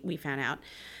more we found out.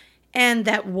 And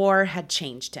that war had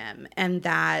changed him. And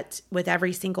that with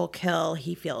every single kill,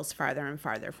 he feels farther and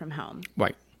farther from home.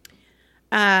 Right.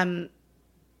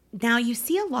 Now, you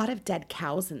see a lot of dead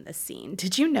cows in this scene.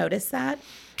 Did you notice that?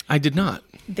 I did not.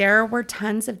 There were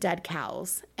tons of dead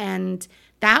cows. And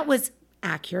that was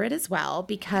accurate as well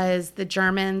because the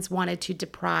Germans wanted to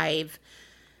deprive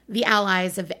the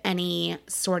allies of any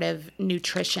sort of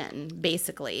nutrition,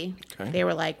 basically. Okay. They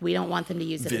were like, we don't want them to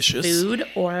use it Vicious. as food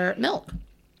or milk.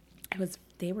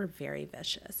 They were very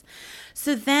vicious.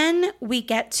 So then we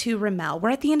get to Ramel.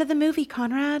 We're at the end of the movie,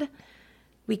 Conrad.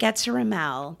 We get to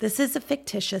Ramel. This is a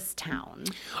fictitious town.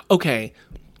 Okay.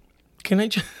 Can I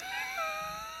just...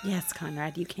 Yes,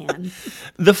 Conrad, you can.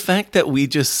 The fact that we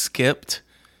just skipped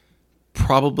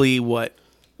probably,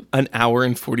 an hour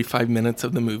and 45 minutes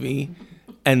of the movie,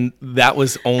 and that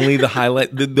was only the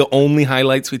highlight. The only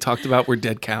highlights we talked about were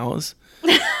dead cows.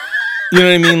 You know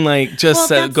what I mean? Like, just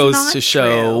Well, that goes not to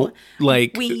show, true.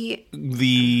 like,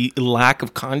 the lack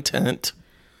of content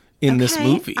in this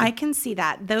movie. I can see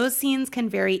that. Those scenes can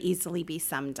very easily be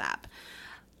summed up.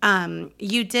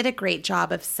 You did a great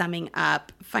job of summing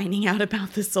up finding out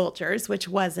about the soldiers, which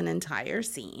was an entire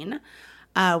scene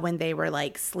when they were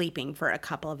like sleeping for a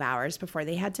couple of hours before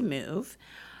they had to move.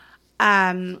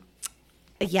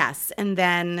 Yes. And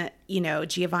then,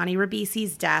 Giovanni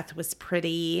Ribisi's death was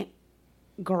pretty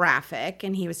graphic,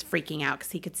 and he was freaking out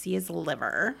because he could see his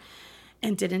liver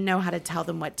and didn't know how to tell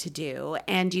them what to do.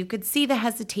 And you could see the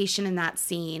hesitation in that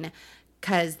scene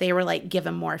because they were like, give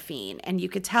him morphine. And you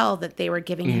could tell that they were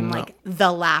giving him like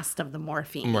the last of the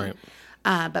morphine. Right.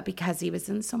 But because he was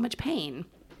in so much pain.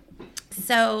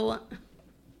 So,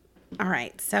 all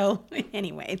right. So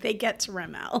anyway, they get to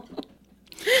Ramel.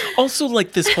 Also,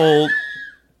 like, this whole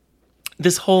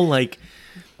like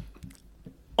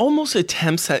almost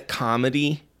attempts at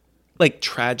comedy, like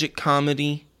tragic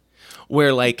comedy,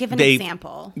 where like Give an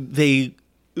example. They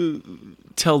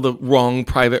tell the wrong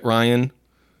Private Ryan.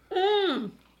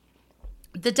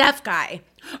 The deaf guy.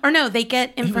 Or no, they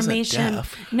get information.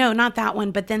 deaf. No, not that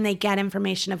one. But then they get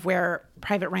information of where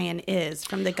Private Ryan is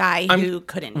from the guy who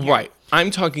couldn't hear. Right.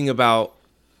 I'm talking about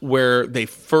where they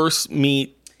first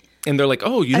meet and they're like,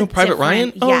 oh, you know Private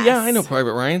Ryan? Oh, yes. yeah, I know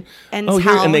Private Ryan. And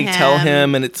they tell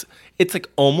him, and it's like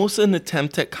almost an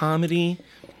attempt at comedy,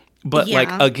 but like,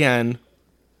 again,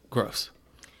 gross.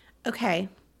 Okay.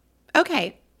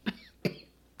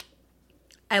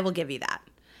 I will give you that.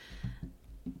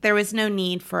 There was no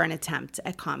need for an attempt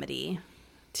at comedy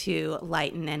to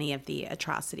lighten any of the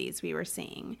atrocities we were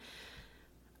seeing.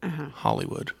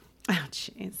 Hollywood. Oh,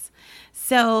 jeez.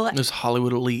 So There's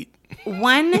Hollywood elite.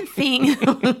 one thing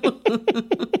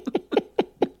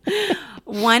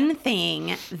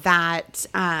that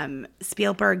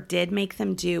Spielberg did make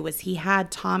them do was he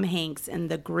had Tom Hanks and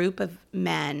the group of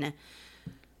men,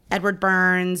 Edward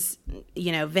Burns,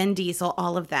 Vin Diesel,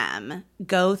 all of them,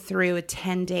 go through a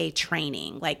 10-day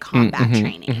training, like combat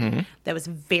training. That was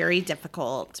very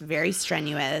difficult, very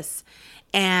strenuous.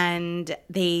 And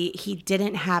he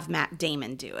didn't have Matt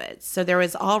Damon do it. So there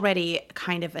was already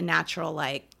kind of a natural,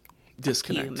 like,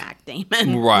 Disconnect. you, Matt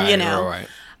Damon. Right,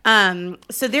 Right.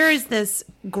 So there is this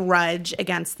grudge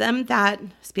against them that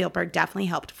Spielberg definitely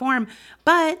helped form.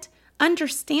 But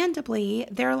understandably,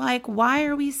 they're like, why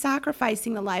are we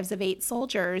sacrificing the lives of 8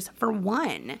 soldiers for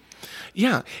one?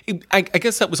 Yeah. I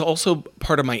guess that was also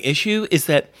part of my issue, is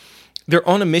that they're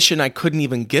on a mission I couldn't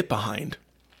even get behind.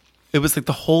 It was like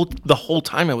the whole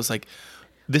time I was like,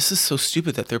 this is so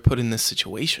stupid that they're put in this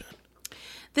situation.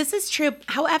 This is true.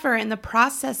 However, in the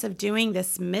process of doing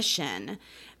this mission,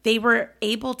 they were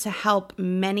able to help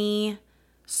many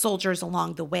soldiers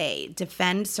along the way,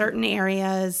 defend certain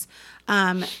areas,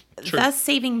 thus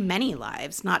saving many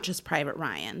lives, not just Private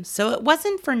Ryan. So it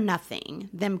wasn't for nothing,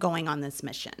 them going on this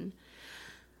mission.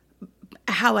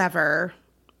 However,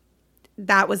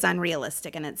 that was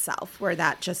unrealistic in itself, where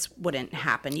that just wouldn't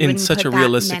happen. In such a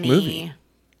realistic movie.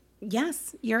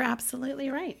 Yes, you're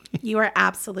absolutely right. You are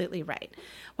absolutely right.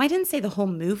 Well, I didn't say the whole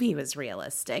movie was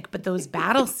realistic, but those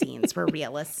battle scenes were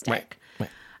realistic.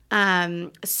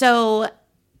 Right. So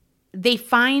they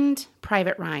find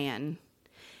Private Ryan,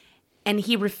 and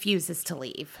he refuses to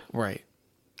leave. Right.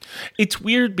 It's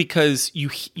weird because you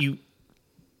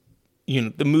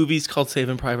know, the movie's called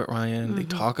Saving Private Ryan. They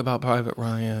talk about Private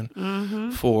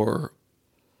Ryan for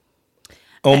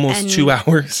almost 2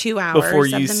 hours. 2 hours before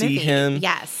of you the see movie. him.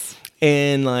 Yes.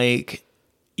 And like,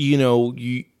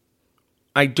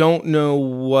 I don't know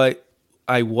what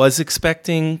I was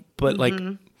expecting, but like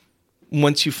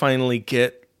once you finally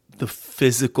get the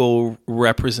physical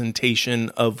representation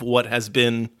of what has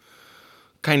been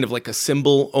kind of like a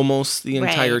symbol almost the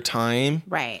entire time,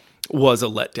 Right. was a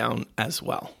letdown as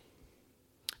well.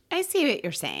 I see what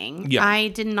you're saying. Yeah. I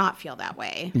did not feel that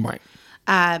way. Right.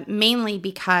 Mainly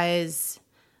because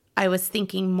I was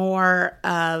thinking more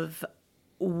of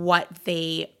what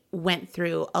they went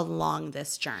through along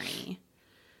this journey.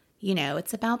 You know,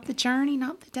 it's about the journey,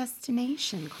 not the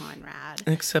destination, Conrad.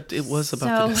 Except it was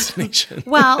about the destination.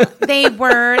 Well, they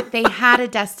had a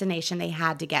destination they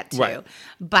had to get to, right.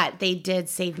 But they did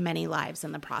save many lives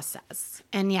in the process.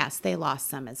 And yes, they lost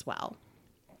some as well.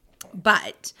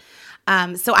 But,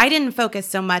 so I didn't focus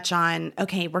so much on,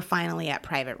 okay, we're finally at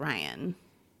Private Ryan,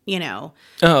 you know.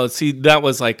 Oh, see, that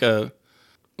was like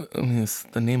it's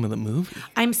the name of the movie.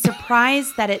 I'm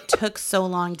surprised that it took so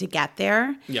long to get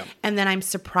there. Yeah. And then I'm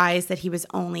surprised that he was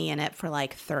only in it for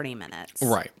like 30 minutes.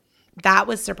 Right. That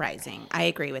was surprising. I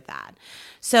agree with that.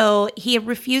 So he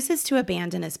refuses to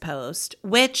abandon his post,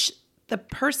 which the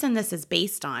person this is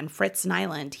based on, Fritz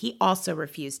Nyland, he also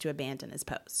refused to abandon his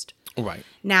post. Right.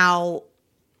 Now,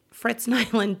 Fritz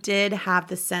Nyland did have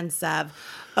the sense of,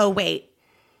 oh, wait.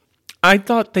 I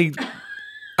thought they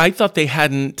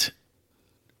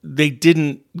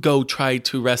didn't go try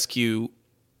to rescue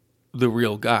the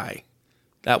real guy.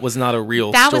 That was not a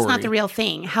real story. That was not the real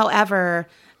thing. However,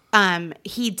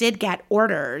 he did get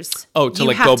orders. Oh, to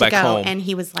like go back home. And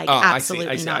he was like,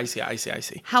 absolutely not. I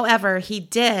see. However, he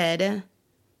did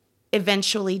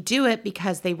eventually do it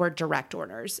because they were direct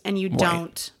orders. And you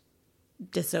don't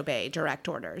disobey direct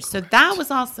orders. Correct. So that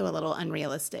was also a little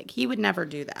unrealistic. He would never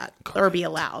do that or be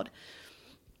allowed.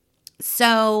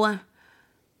 So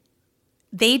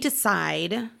they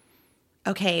decide,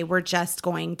 okay, we're just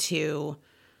going to,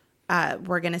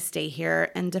 we're going to stay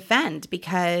here and defend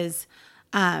because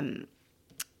Horvath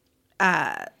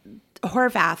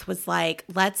was like,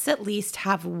 let's at least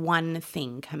have one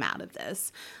thing come out of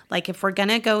this. Like, if we're going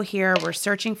to go here, we're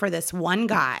searching for this one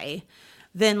guy,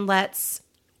 then let's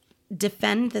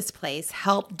defend this place,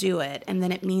 help do it. And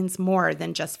then it means more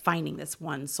than just finding this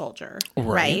one soldier,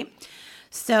 right?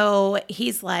 So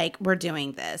he's like, we're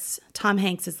doing this. Tom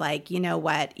Hanks is like, you know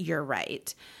what? You're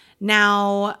right.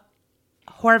 Now,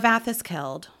 Horvath is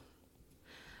killed.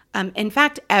 In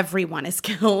fact, everyone is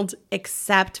killed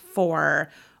except for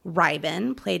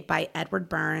Reiben, played by Edward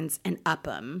Burns, and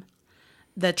Upham,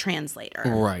 the translator.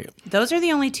 Right. Those are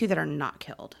the only two that are not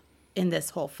killed in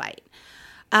this whole fight.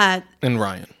 And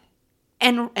Ryan.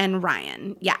 And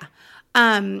Ryan, yeah.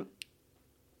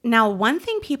 Now, one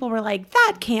thing people were like,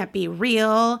 that can't be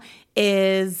real,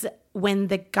 is when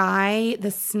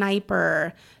the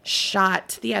sniper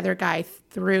shot the other guy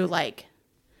through like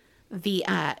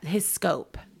his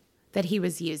scope that he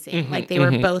was using. Like they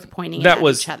were both pointing at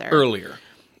each other. That was earlier.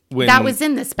 When that was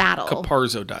in this battle.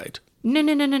 Caparzo died.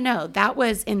 No. That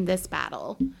was in this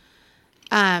battle.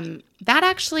 That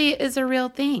actually is a real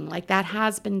thing. Like that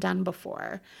has been done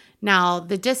before. Now,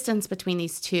 the distance between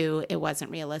these two, it wasn't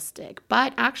realistic.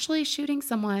 But actually shooting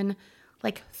someone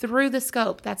like through the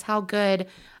scope, that's how good.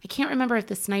 I can't remember if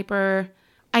the sniper,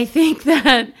 I think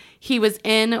that he was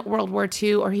in World War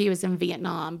II or he was in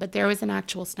Vietnam. But there was an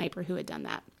actual sniper who had done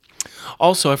that.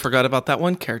 Also, I forgot about that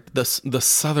one character, the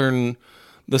southern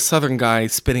guy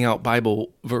spitting out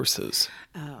Bible verses.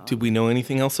 Oh. Did we know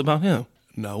anything else about him?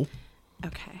 No.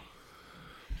 Okay.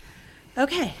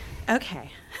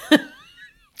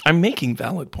 I'm making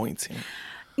valid points here.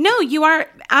 No, you are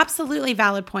absolutely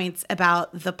valid points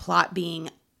about the plot being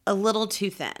a little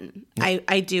too thin. Yeah.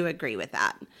 I do agree with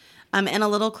that. And a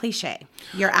little cliche.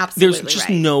 You're absolutely right. There's just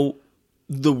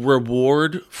the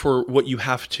reward for what you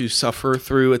have to suffer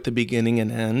through at the beginning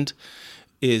and end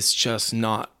is just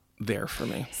not there for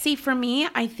me. See, for me,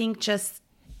 I think just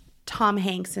Tom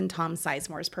Hanks and Tom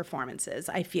Sizemore's performances,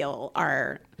 I feel,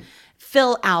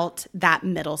 fill out that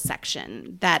middle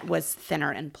section that was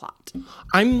thinner in plot.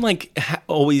 I'm like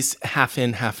always half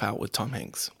in, half out with Tom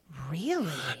Hanks.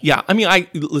 Really? Yeah. I mean,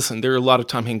 listen, there are a lot of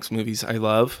Tom Hanks movies I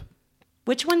love.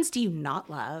 Which ones do you not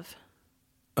love?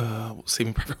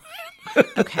 Saving Private Ryan.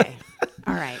 Okay.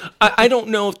 All right. I don't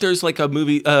know if there's like a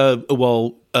movie,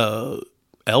 Elvis.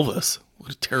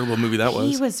 What a terrible movie that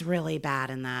was. He was really bad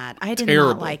in that. I did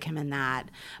not like him in that.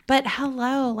 But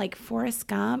hello, like Forrest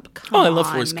Gump. Come on, I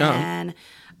love Forrest Gump.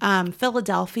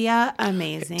 Philadelphia,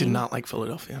 amazing. I did not like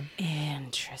Philadelphia.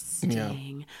 Interesting. Yeah.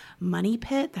 Money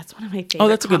Pit, that's one of my favorite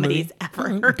that's a comedies good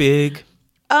movie. ever. Big.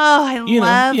 Oh, I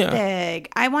love Big.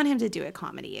 I want him to do a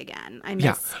comedy again. I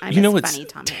miss funny Tom Hanks.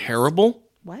 Terrible?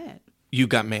 What? You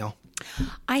Got Mail.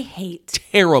 I hate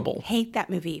that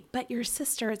movie. But your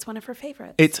sister, it's one of her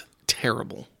favorites. It's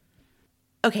terrible.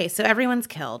 Okay, so everyone's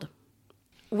killed.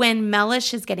 When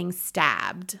Mellish is getting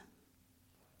stabbed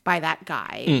by that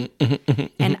guy,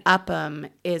 and Upham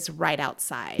is right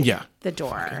outside the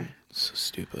door. So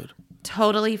stupid.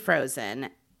 Totally frozen.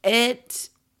 It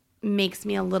makes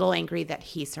me a little angry that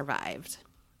he survived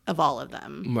of all of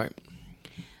them. Right.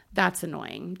 That's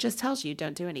annoying. Just tells you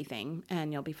don't do anything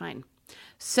and you'll be fine.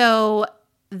 So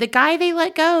the guy they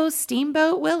let go,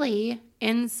 Steamboat Willie,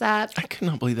 ends up... I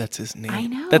cannot believe that's his name. I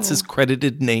know. That's his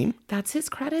credited name? That's his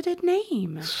credited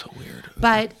name. So weird.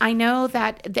 But I know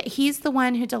that he's the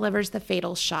one who delivers the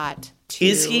fatal shot to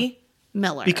Is he?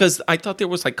 Miller. Because I thought there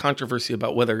was like controversy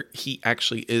about whether he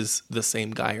actually is the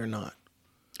same guy or not.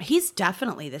 He's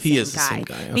definitely the same He guy. is the same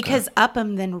guy. Okay. Because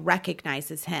Upham then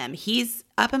recognizes him.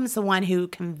 Upham's the one who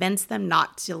convinced them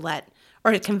not to let...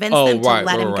 Or convinced them to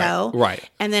let him go. Right.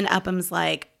 And then Upham's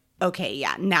like, okay,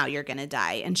 yeah, now you're going to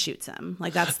die, and shoots him.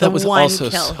 Like, that's that the was one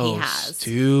also kill so he has.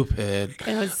 Stupid.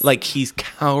 It was, like, he's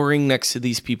cowering next to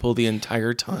these people the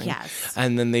entire time. Yes.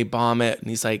 And then they bomb it, and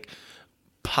he's like,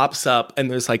 pops up, and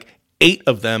there's like 8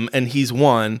 of them, and he's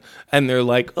one. And they're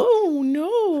like, oh,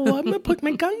 no, I'm going to put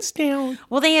my guns down.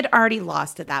 Well, they had already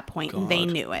lost at that point, and they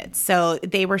knew it. So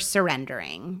they were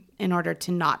surrendering in order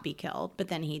to not be killed. But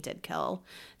then he did kill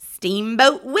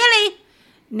Steamboat Willie.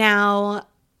 Now,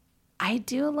 I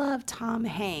do love Tom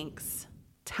Hanks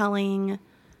telling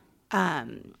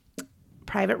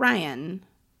Private Ryan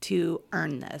to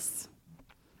earn this.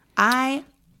 I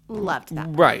loved that.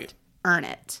 Right. Earn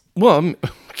it. Well,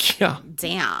 yeah.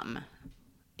 Damn.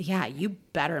 Yeah, you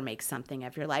better make something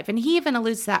of your life. And he even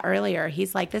alludes to that earlier.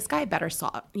 He's like, this guy better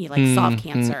solve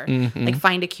cancer, like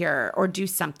find a cure or do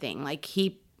something. Like,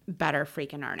 he better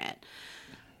freaking earn it.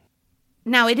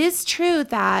 Now, it is true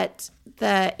that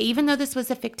even though this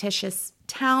was a fictitious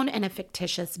town and a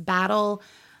fictitious battle,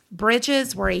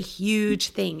 bridges were a huge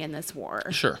thing in this war.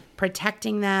 Sure.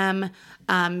 Protecting them,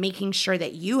 making sure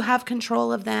that you have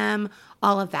control of them,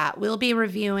 all of that. We'll be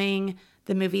reviewing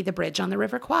the movie The Bridge on the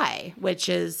River Kwai, which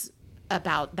is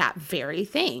about that very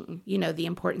thing, the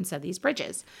importance of these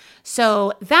bridges.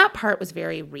 So that part was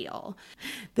very real.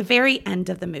 The very end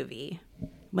of the movie,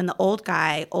 when the old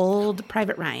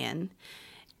Private Ryan,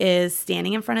 is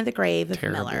standing in front of the grave of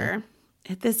Miller.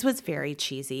 This was very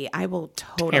cheesy. I will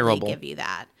totally give you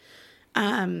that.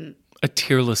 A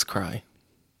tearless cry.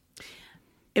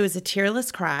 It was a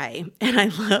tearless cry. And I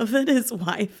love that his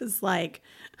wife is like,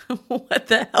 what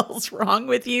the hell's wrong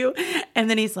with you? And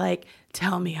then he's like,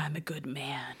 tell me I'm a good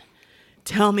man.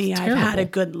 Tell me I've had a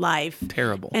good life.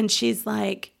 Terrible. And she's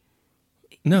like,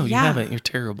 no, you haven't. You're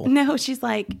terrible. No, she's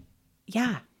like,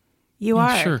 yeah, you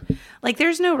are. Sure. Like,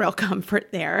 there's no real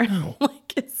comfort there. No.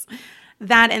 Like, it's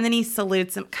that, and then he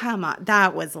salutes him. Come on,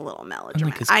 that was a little melodramatic.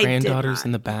 And like his granddaughter's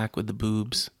in the back with the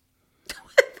boobs.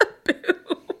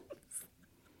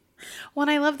 Well,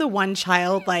 and I love the one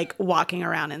child, like, walking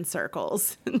around in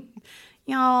circles.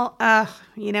 Y'all,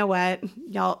 you know what?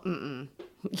 Y'all,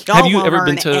 Have you ever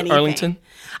been to anything. Arlington?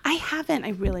 I haven't.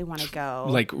 I really want to go.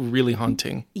 Like, really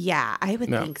haunting. Yeah, I would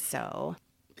think so.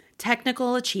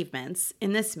 Technical achievements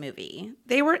in this movie.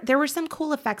 There were some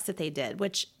cool effects that they did,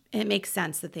 which it makes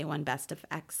sense that they won Best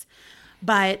Effects.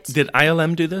 But did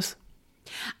ILM do this?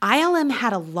 ILM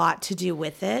had a lot to do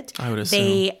with it. I would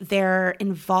assume. Their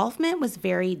involvement was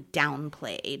very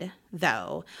downplayed,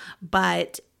 though.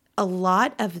 But a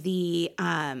lot of the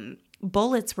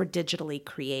bullets were digitally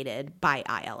created by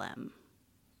ILM.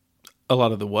 A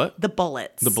lot of the what? The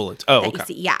bullets. The bullets. Oh,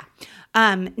 okay. Yeah.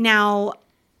 Now,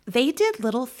 they did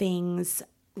little things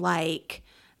like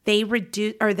they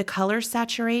reduced, or the color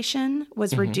saturation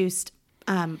was reduced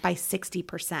by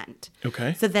 60%.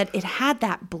 Okay. So that it had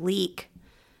that bleak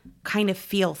kind of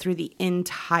feel through the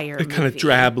entire movie. Kind of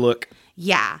drab look.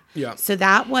 Yeah. Yeah. So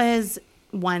that was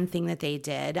one thing that they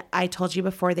did. I told you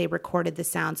before, they recorded the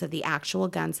sounds of the actual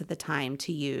guns at the time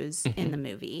to use in the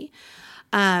movie.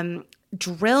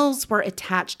 Drills were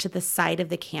attached to the side of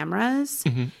the cameras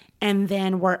and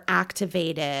then were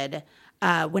activated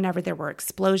whenever there were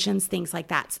explosions, things like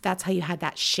that. So that's how you had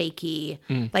that shaky,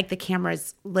 like the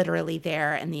camera's literally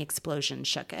there and the explosion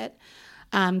shook it.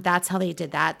 That's how they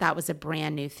did that. That was a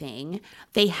brand new thing.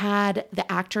 They had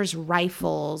the actors'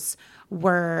 rifles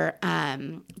were,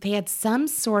 they had some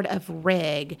sort of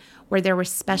rig where there were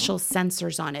special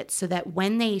sensors on it so that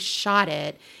when they shot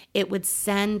it, it would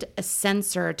send a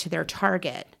sensor to their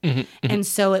target. And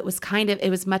so it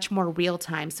was much more real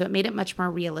time. So it made it much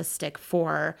more realistic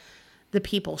for the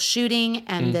people shooting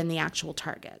and then the actual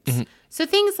targets. So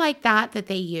things like that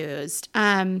they used.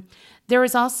 There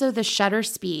was also the shutter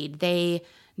speed.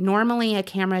 Normally a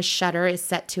camera's shutter is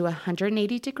set to a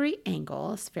 180-degree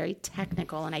angle. It's very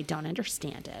technical and I don't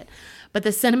understand it. But the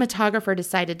cinematographer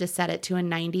decided to set it to a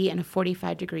 90 and a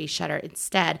 45-degree shutter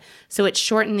instead. So it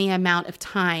shortened the amount of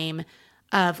time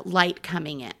of light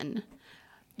coming in.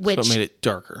 So it made it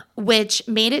darker. Which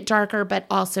made it darker, but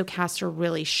also cast a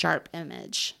really sharp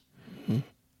image.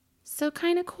 So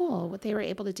kind of cool what they were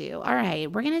able to do. All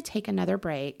right, we're going to take another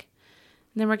break.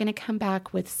 And then we're going to come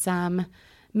back with some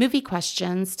movie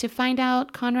questions to find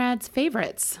out Conrad's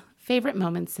favorite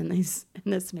moments in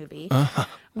this movie.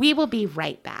 We will be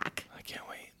right back. I can't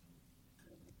wait.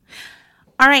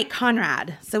 All right,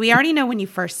 Conrad. So we already know when you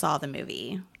first saw the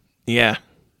movie. Yeah.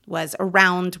 Was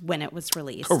around when it was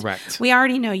released. Correct. We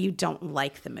already know you don't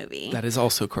like the movie. That is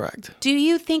also correct. Do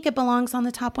you think it belongs on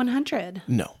the top 100?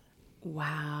 No.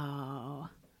 Wow.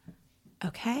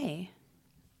 Okay.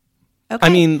 I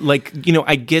mean, like,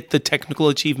 I get the technical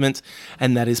achievements,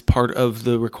 and that is part of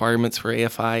the requirements for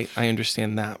AFI. I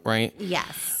understand that, right?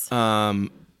 Yes.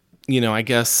 I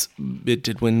guess it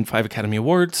did win 5 Academy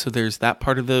Awards, so there's that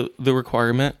part of the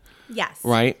requirement. Yes.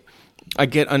 Right?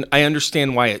 I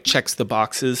understand why it checks the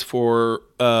boxes for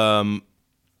the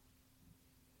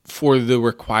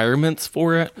requirements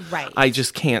for it. Right. I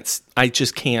just can't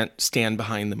stand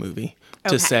behind the movie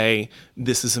to say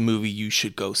this is a movie you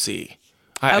should go see.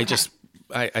 I just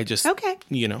okay.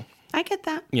 I get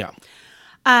that. Yeah.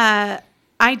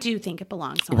 I do think it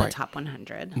belongs on the top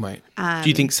 100. Right. Do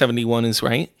you think 71 is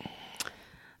right?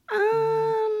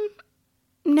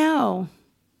 No.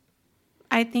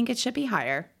 I think it should be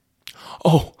higher.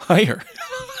 Oh, higher.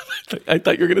 I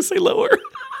thought you were going to say lower.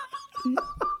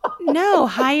 No,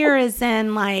 higher is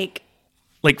in like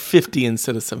 50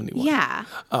 instead of 71. Yeah.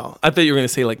 Oh, I thought you were going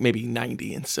to say like maybe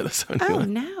 90 instead of 71. Oh,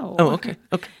 no. Oh, okay.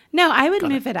 No, I would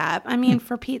move it up. I mean,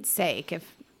 for Pete's sake,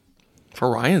 if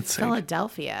for Ryan's sake.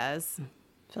 Philadelphia's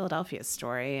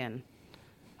story and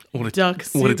what a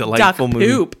delightful duck movie.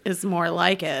 Poop is more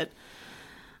like it.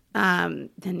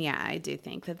 Then yeah, I do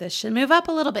think that this should move up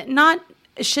a little bit.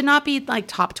 It should not be like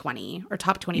top 20 or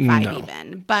top 25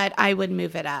 even, but I would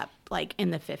move it up like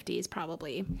in the 50s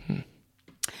probably.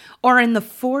 Or in the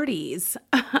 40s.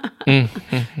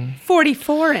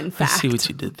 44 in fact. I see what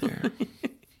you did there.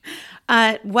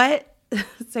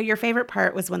 So your favorite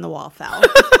part was when the wall fell.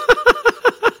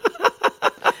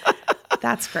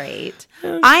 That's great.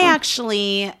 I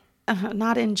actually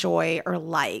not enjoy or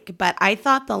like, but I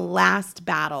thought the last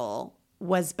battle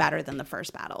was better than the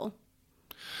first battle.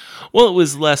 Well, it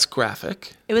was less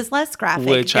graphic. It was less graphic.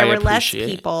 Which there I were appreciate.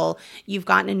 less people. You've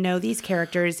gotten to know these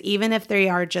characters, even if they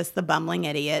are just the bumbling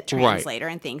idiot translator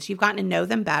and things. You've gotten to know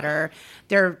them better.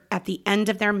 They're at the end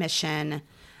of their mission.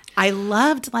 I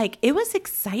loved, it was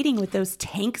exciting with those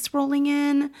tanks rolling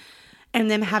in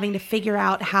and them having to figure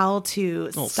out how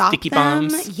to stop sticky them.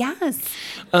 bombs. Yes.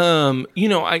 I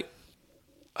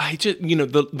just,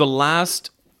 the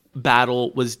last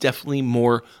battle was definitely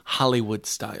more Hollywood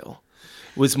style.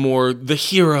 It was more the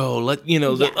hero,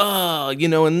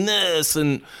 and this,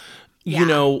 and,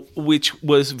 which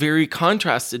was very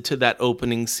contrasted to that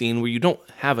opening scene where you don't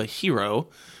have a hero.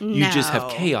 You just have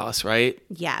chaos, right?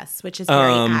 Yes, which is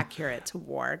very accurate to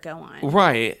war. Go on.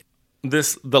 Right.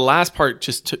 The last part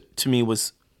just to me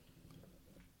was,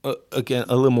 again,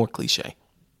 a little more cliche.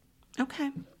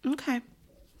 Okay.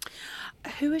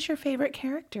 Who is your favorite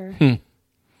character?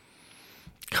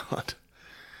 God.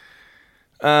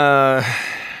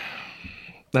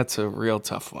 That's a real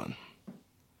tough one.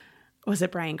 Was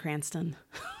it Bryan Cranston?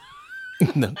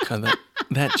 No,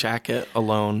 that jacket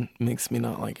alone makes me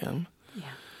not like him. Yeah.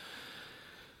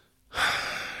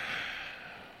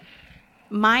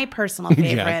 My personal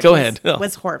favorite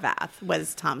was Horvath,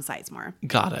 was Tom Sizemore.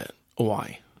 Got it.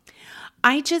 Why?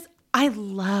 I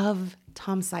love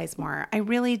Tom Sizemore. I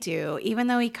really do. Even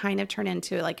though he kind of turned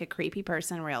into like a creepy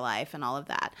person in real life and all of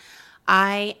that.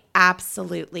 I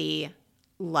absolutely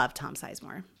love Tom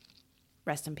Sizemore.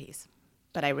 Rest in peace.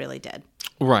 But I really did.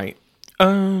 Right.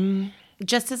 I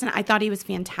thought he was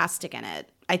fantastic in it.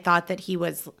 I thought that he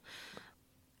was,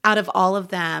 out of all of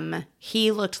them,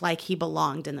 he looked like he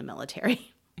belonged in the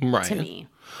military. Right. To me.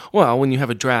 Well, when you have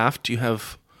a draft, you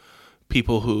have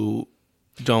people who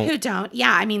don't.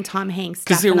 Yeah, I mean, Tom Hanks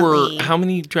because there were, how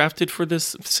many drafted for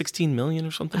this? 16 million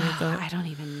or something like that? I don't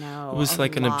even know. It was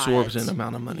like an absorbent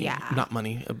amount of money. Yeah. Not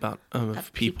money,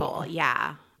 of people.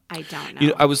 Yeah, I don't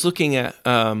know. I was looking at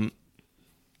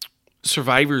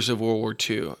survivors of World War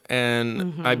II,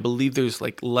 and I believe there's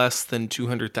like less than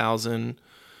 200,000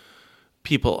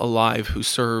 people alive who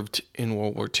served in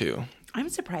World War II. I'm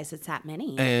surprised it's that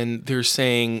many. And they're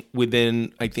saying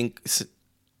within, I think,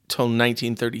 till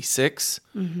 1936,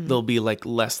 there'll be like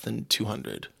less than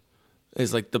 200.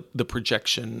 Is like the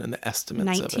projection and the estimates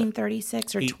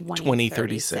 1936 of it. or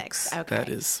 2036? Okay. That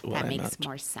is what I meant. That makes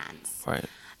more sense. Right.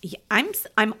 Yeah,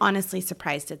 I'm honestly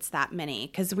surprised it's that many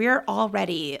because we're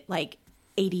already like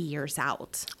 80 years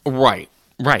out. Right.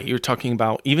 You're talking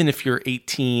about even if you're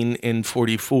 18 in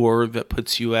 44, that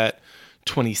puts you at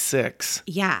 26.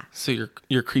 Yeah. So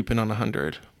you're creeping on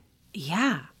 100.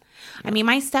 Yeah. I mean,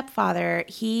 my stepfather,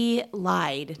 he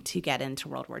lied to get into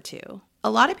World War II. A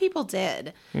lot of people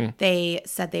did. They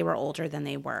said they were older than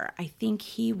they were. I think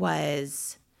he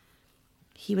was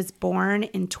born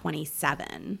in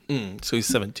 27. So he's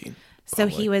 17. So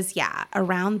he was,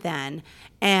 around then.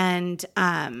 And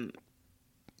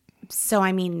so,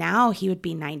 I mean, now he would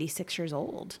be 96 years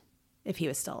old if he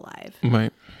was still alive.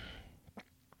 Right.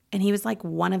 And he was like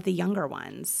one of the younger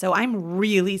ones. So I'm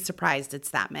really surprised it's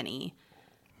that many.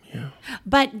 Yeah.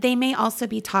 But they may also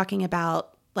be talking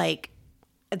about like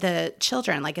the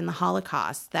children, like in the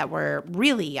Holocaust, that were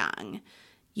really young,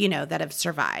 that have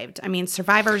survived. I mean,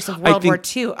 survivors of World War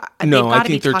II. I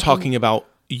think they're talking about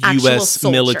U.S.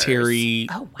 soldiers. military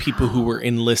people who were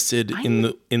enlisted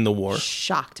in the war.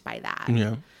 Shocked by that.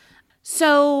 Yeah.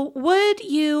 So would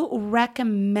you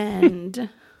recommend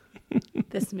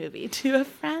this movie to a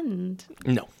friend?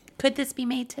 No. Could this be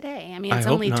made today? I mean, it's I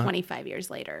hope only not. 25 years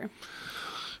later.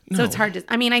 No. So it's hard to...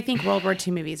 I mean, I think World War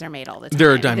II movies are made all the time.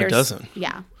 They're a dime a dozen.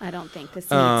 Yeah, I don't think this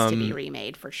needs to be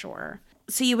remade for sure.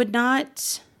 So you would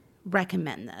not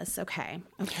recommend this. Okay.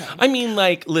 I mean,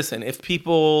 like, listen, if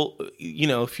people,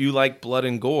 if you like blood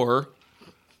and gore,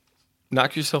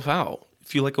 knock yourself out.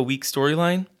 If you like a weak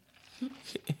storyline,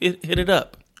 hit it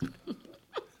up.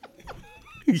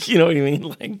 You know what I mean?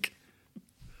 Like...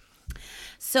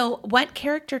 So what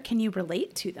character can you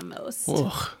relate to the most?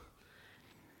 Ugh.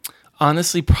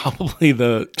 Honestly, probably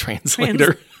the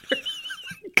translator.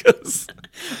 Because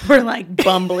we're like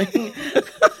bumbling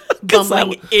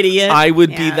idiot. I would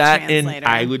be that, and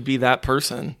I would be that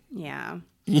person. Yeah.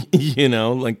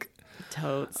 Like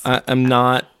totes. I'm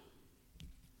not.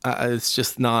 It's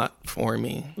just not for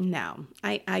me. No,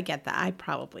 I get that. I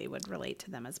probably would relate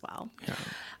to them as well. Yeah.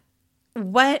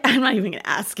 I'm not even going to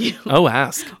ask you. Oh,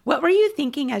 ask. What were you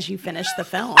thinking as you finished the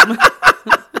film?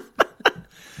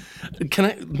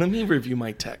 Let me review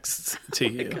my texts to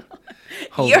you.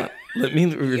 Hold on. Let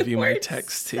me review my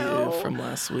text to you from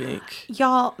last week.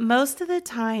 Y'all, most of the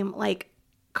time, like,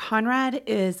 Conrad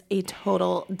is a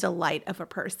total delight of a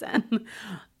person.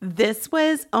 This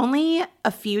was only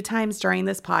a few times during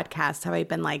this podcast have I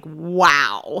been like,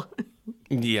 wow.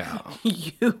 Yeah.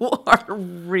 You are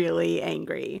really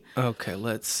angry. Okay,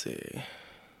 let's see.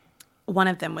 One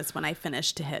of them was when I forgot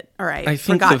to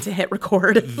hit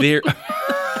record.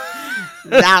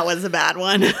 That was a bad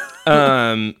one.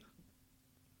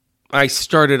 I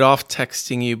started off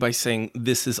texting you by saying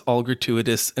this is all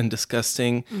gratuitous and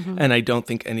disgusting, and I don't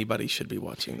think anybody should be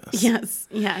watching this.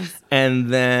 Yes.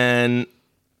 And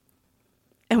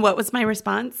what was my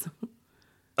response?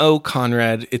 Oh,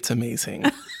 Conrad, it's amazing.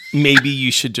 Maybe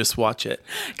you should just watch it.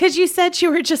 Because you said you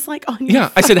were just like on your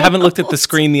phone. I said, haven't looked at the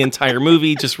screen the entire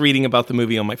movie, just reading about the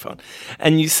movie on my phone.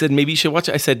 And you said, maybe you should watch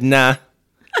it. I said, nah.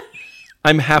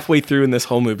 I'm halfway through and this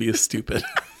whole movie is stupid.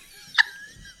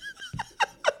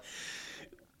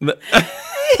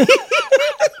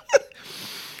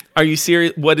 Are you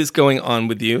serious? What is going on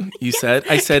with you? You said.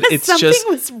 I said it's just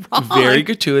very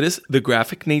gratuitous. The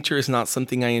graphic nature is not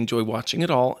something I enjoy watching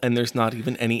at all, and there's not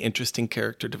even any interesting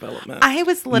character development. I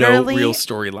was literally no real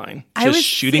storyline. Just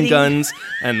shooting guns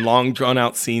and long drawn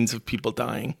out scenes of people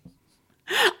dying.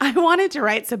 I wanted to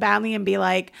write so badly and be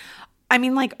like, I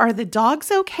mean, like, are the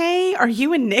dogs okay? Are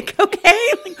you and Nick okay?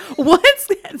 Like,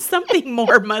 something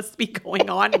more must be going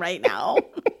on right now.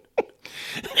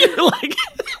 You're like,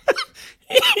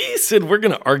 he said, we're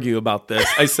going to argue about this.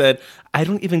 I said, I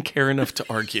don't even care enough to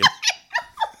argue.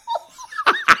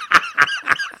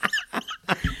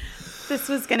 This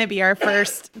was going to be our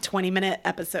first 20-minute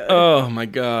episode. Oh, my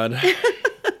God.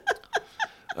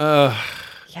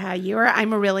 Yeah,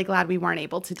 I'm really glad we weren't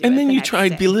able to do it. And then you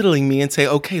tried belittling me and say,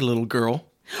 okay, little girl.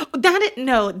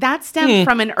 That stemmed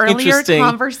from an earlier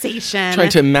conversation.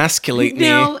 Tried to emasculate me.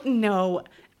 No.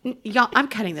 Y'all, I'm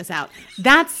cutting this out.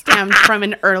 That stemmed from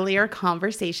an earlier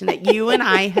conversation that you and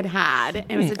I had.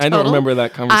 It was I don't remember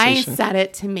that conversation. I said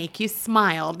it to make you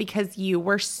smile because you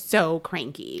were so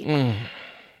cranky.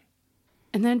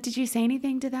 And then did you say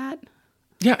anything to that?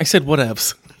 Yeah, I said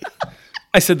whatevs.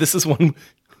 I said this is one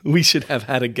we should have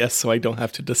had a guest so I don't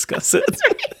have to discuss it. That's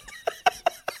right.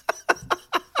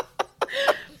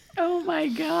 Oh my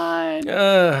God.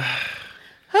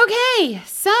 Okay,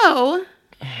 so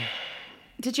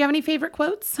did you have any favorite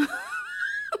quotes?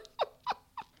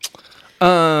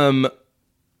 I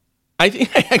think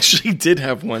I actually did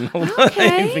have one. Hold on.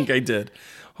 I think I did.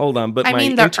 Hold on, but my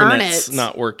internet's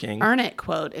not working. Earn it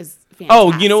quote is fantastic.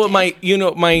 Oh, you know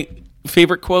what my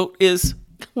favorite quote is?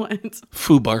 What?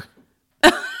 Fubar.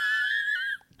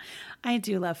 I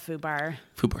do love Fubar.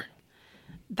 Fubar.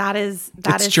 That is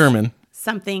German.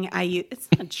 something I use. It's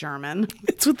not German.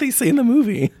 It's what they say in the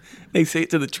movie. They say it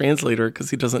to the translator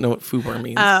because he doesn't know what FUBAR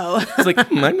means. Oh. He's like,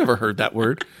 I've never heard that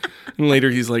word. And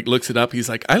later he's like, looks it up. He's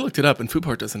like, I looked it up and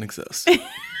FUBAR doesn't exist.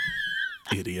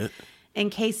 Idiot. In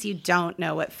case you don't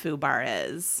know what FUBAR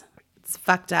is, it's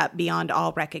fucked up beyond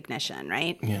all recognition,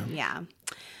 right? Yeah.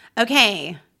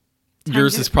 Okay.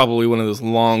 Yours is probably one of those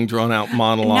long, drawn-out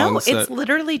monologues. No, it's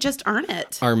literally just earn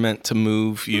it. Are meant to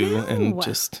move you, and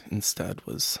just instead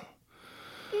was.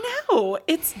 No,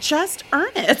 it's just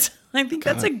earn it. I think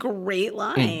that's a great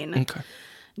line. Okay.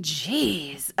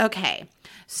 Jeez. Okay.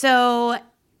 So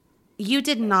you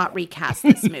did not recast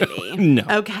this movie. No.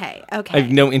 Okay. I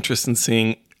have no interest in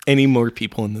seeing any more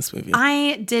people in this movie.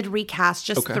 I did recast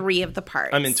just 3 of the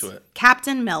parts. I'm into it.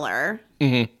 Captain Miller.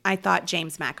 Mm-hmm. I thought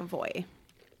James McAvoy.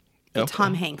 The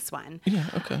Tom Hanks one. Yeah,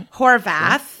 okay.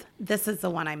 Horvath. This is the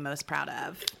one I'm most proud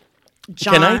of.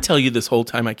 Can I tell you this whole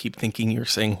time I keep thinking you're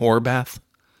saying Horbath?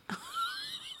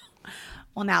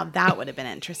 Well, now that would have been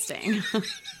interesting.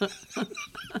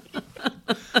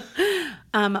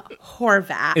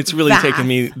 Horvath. It's really taken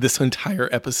me this entire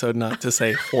episode not to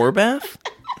say Horbath.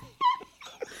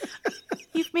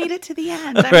 You've made it to the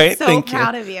end. I'm so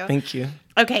proud of you. Thank you.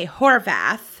 Okay,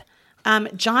 Horvath.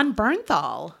 John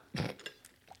Bernthal.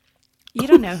 You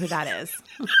don't know who that is.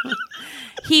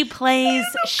 He plays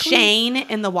Shane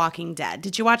in The Walking Dead.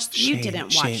 Did you watch? You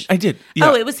didn't watch. Shane. I did. Yeah.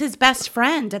 Oh, it was his best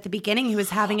friend at the beginning who was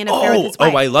having an affair with his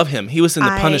wife. Oh, I love him. He was in The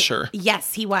Punisher.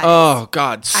 Yes, he was. Oh,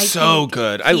 God, so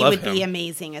good. I love him. He would be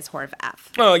amazing as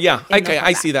Horvath. Oh, yeah. Okay,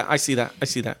 I see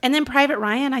that. And then Private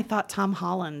Ryan, I thought Tom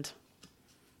Holland.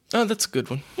 Oh, that's a good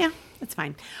one. Yeah, that's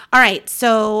fine. All right,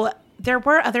 so there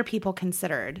were other people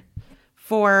considered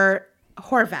for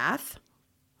Horvath.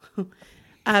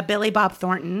 Billy Bob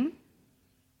Thornton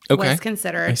was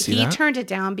considered. He turned it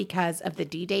down because of the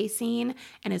D-Day scene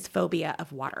and his phobia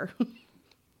of water.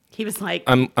 He was like,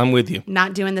 I'm with you.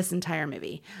 Not doing this entire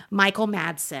movie. Michael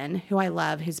Madsen, who I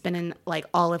love, who's been in like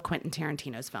all of Quentin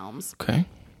Tarantino's films. Okay.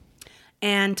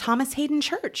 And Thomas Hayden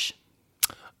Church.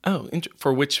 Oh,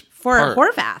 for which For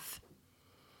part? Horvath.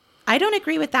 I don't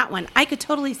agree with that one. I could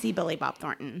totally see Billy Bob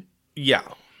Thornton. Yeah.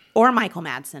 Or Michael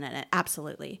Madsen in it.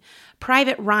 Absolutely.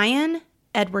 Private Ryan,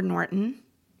 Edward Norton.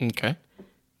 Okay.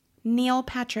 Neil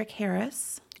Patrick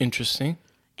Harris. Interesting.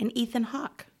 And Ethan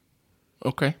Hawke.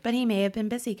 Okay. But he may have been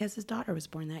busy because his daughter was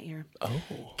born that year. Oh.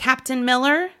 Captain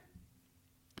Miller.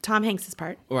 Tom Hanks'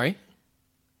 part. Right.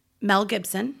 Mel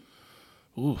Gibson.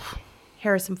 Ooh.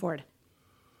 Harrison Ford.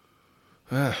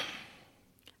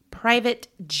 Private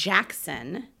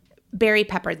Jackson. Barry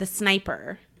Pepper, the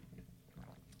sniper.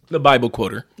 The Bible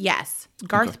quoter. Yes.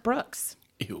 Garth Brooks.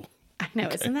 Ew. I know.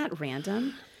 Okay. Isn't that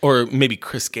random? Or maybe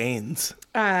Chris Gaines.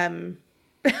 Yes.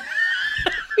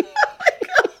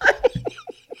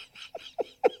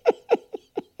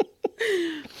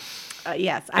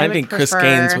 I think Chris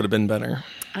Gaines would have been better.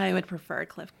 I would prefer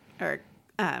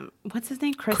what's his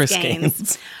name? Chris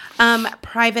Gaines.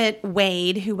 Private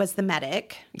Wade, who was the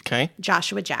medic. Okay.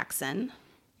 Joshua Jackson.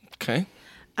 Okay.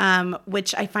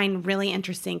 Which I find really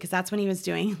interesting because that's when he was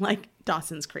doing like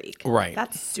Dawson's Creek. Right.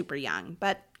 That's super young,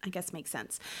 but I guess makes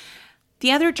sense.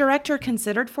 The other director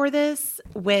considered for this,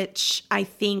 which I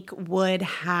think would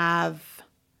have,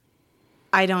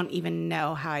 I don't even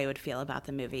know how I would feel about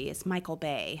the movie, is Michael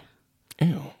Bay.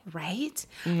 Ew. Right?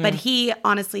 Yeah. But he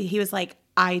was like,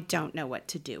 I don't know what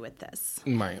to do with this.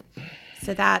 Right.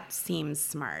 So that seems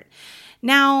smart.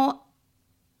 Now,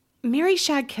 Marry,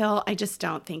 Shag, Kill, I just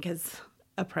don't think is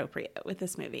appropriate with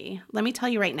this movie. Let me tell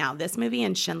you right now, this movie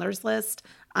and Schindler's List,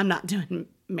 I'm not doing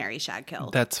Marry, Shag, Kill.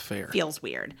 That's fair. Feels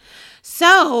weird.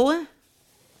 So,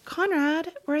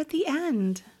 Conrad, we're at the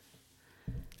end.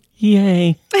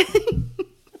 Yay.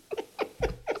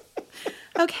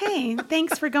 Okay,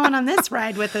 thanks for going on this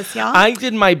ride with us, y'all. I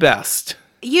did my best.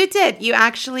 You did. You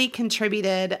actually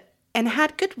contributed and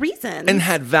had good reasons. And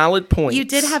had valid points. You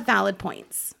did have valid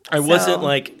points. I wasn't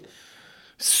like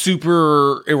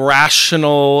super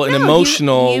irrational and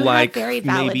emotional like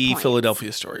maybe points.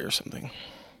 Philadelphia Story or something.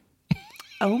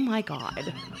 Oh my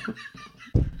God.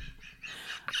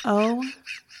 Oh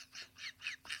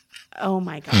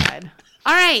my God.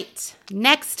 All right.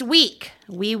 Next week,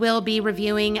 we will be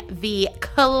reviewing the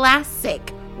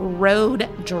classic road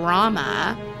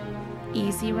drama,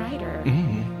 Easy Rider.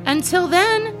 Until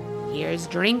then, here's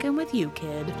drinking with you,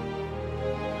 kid.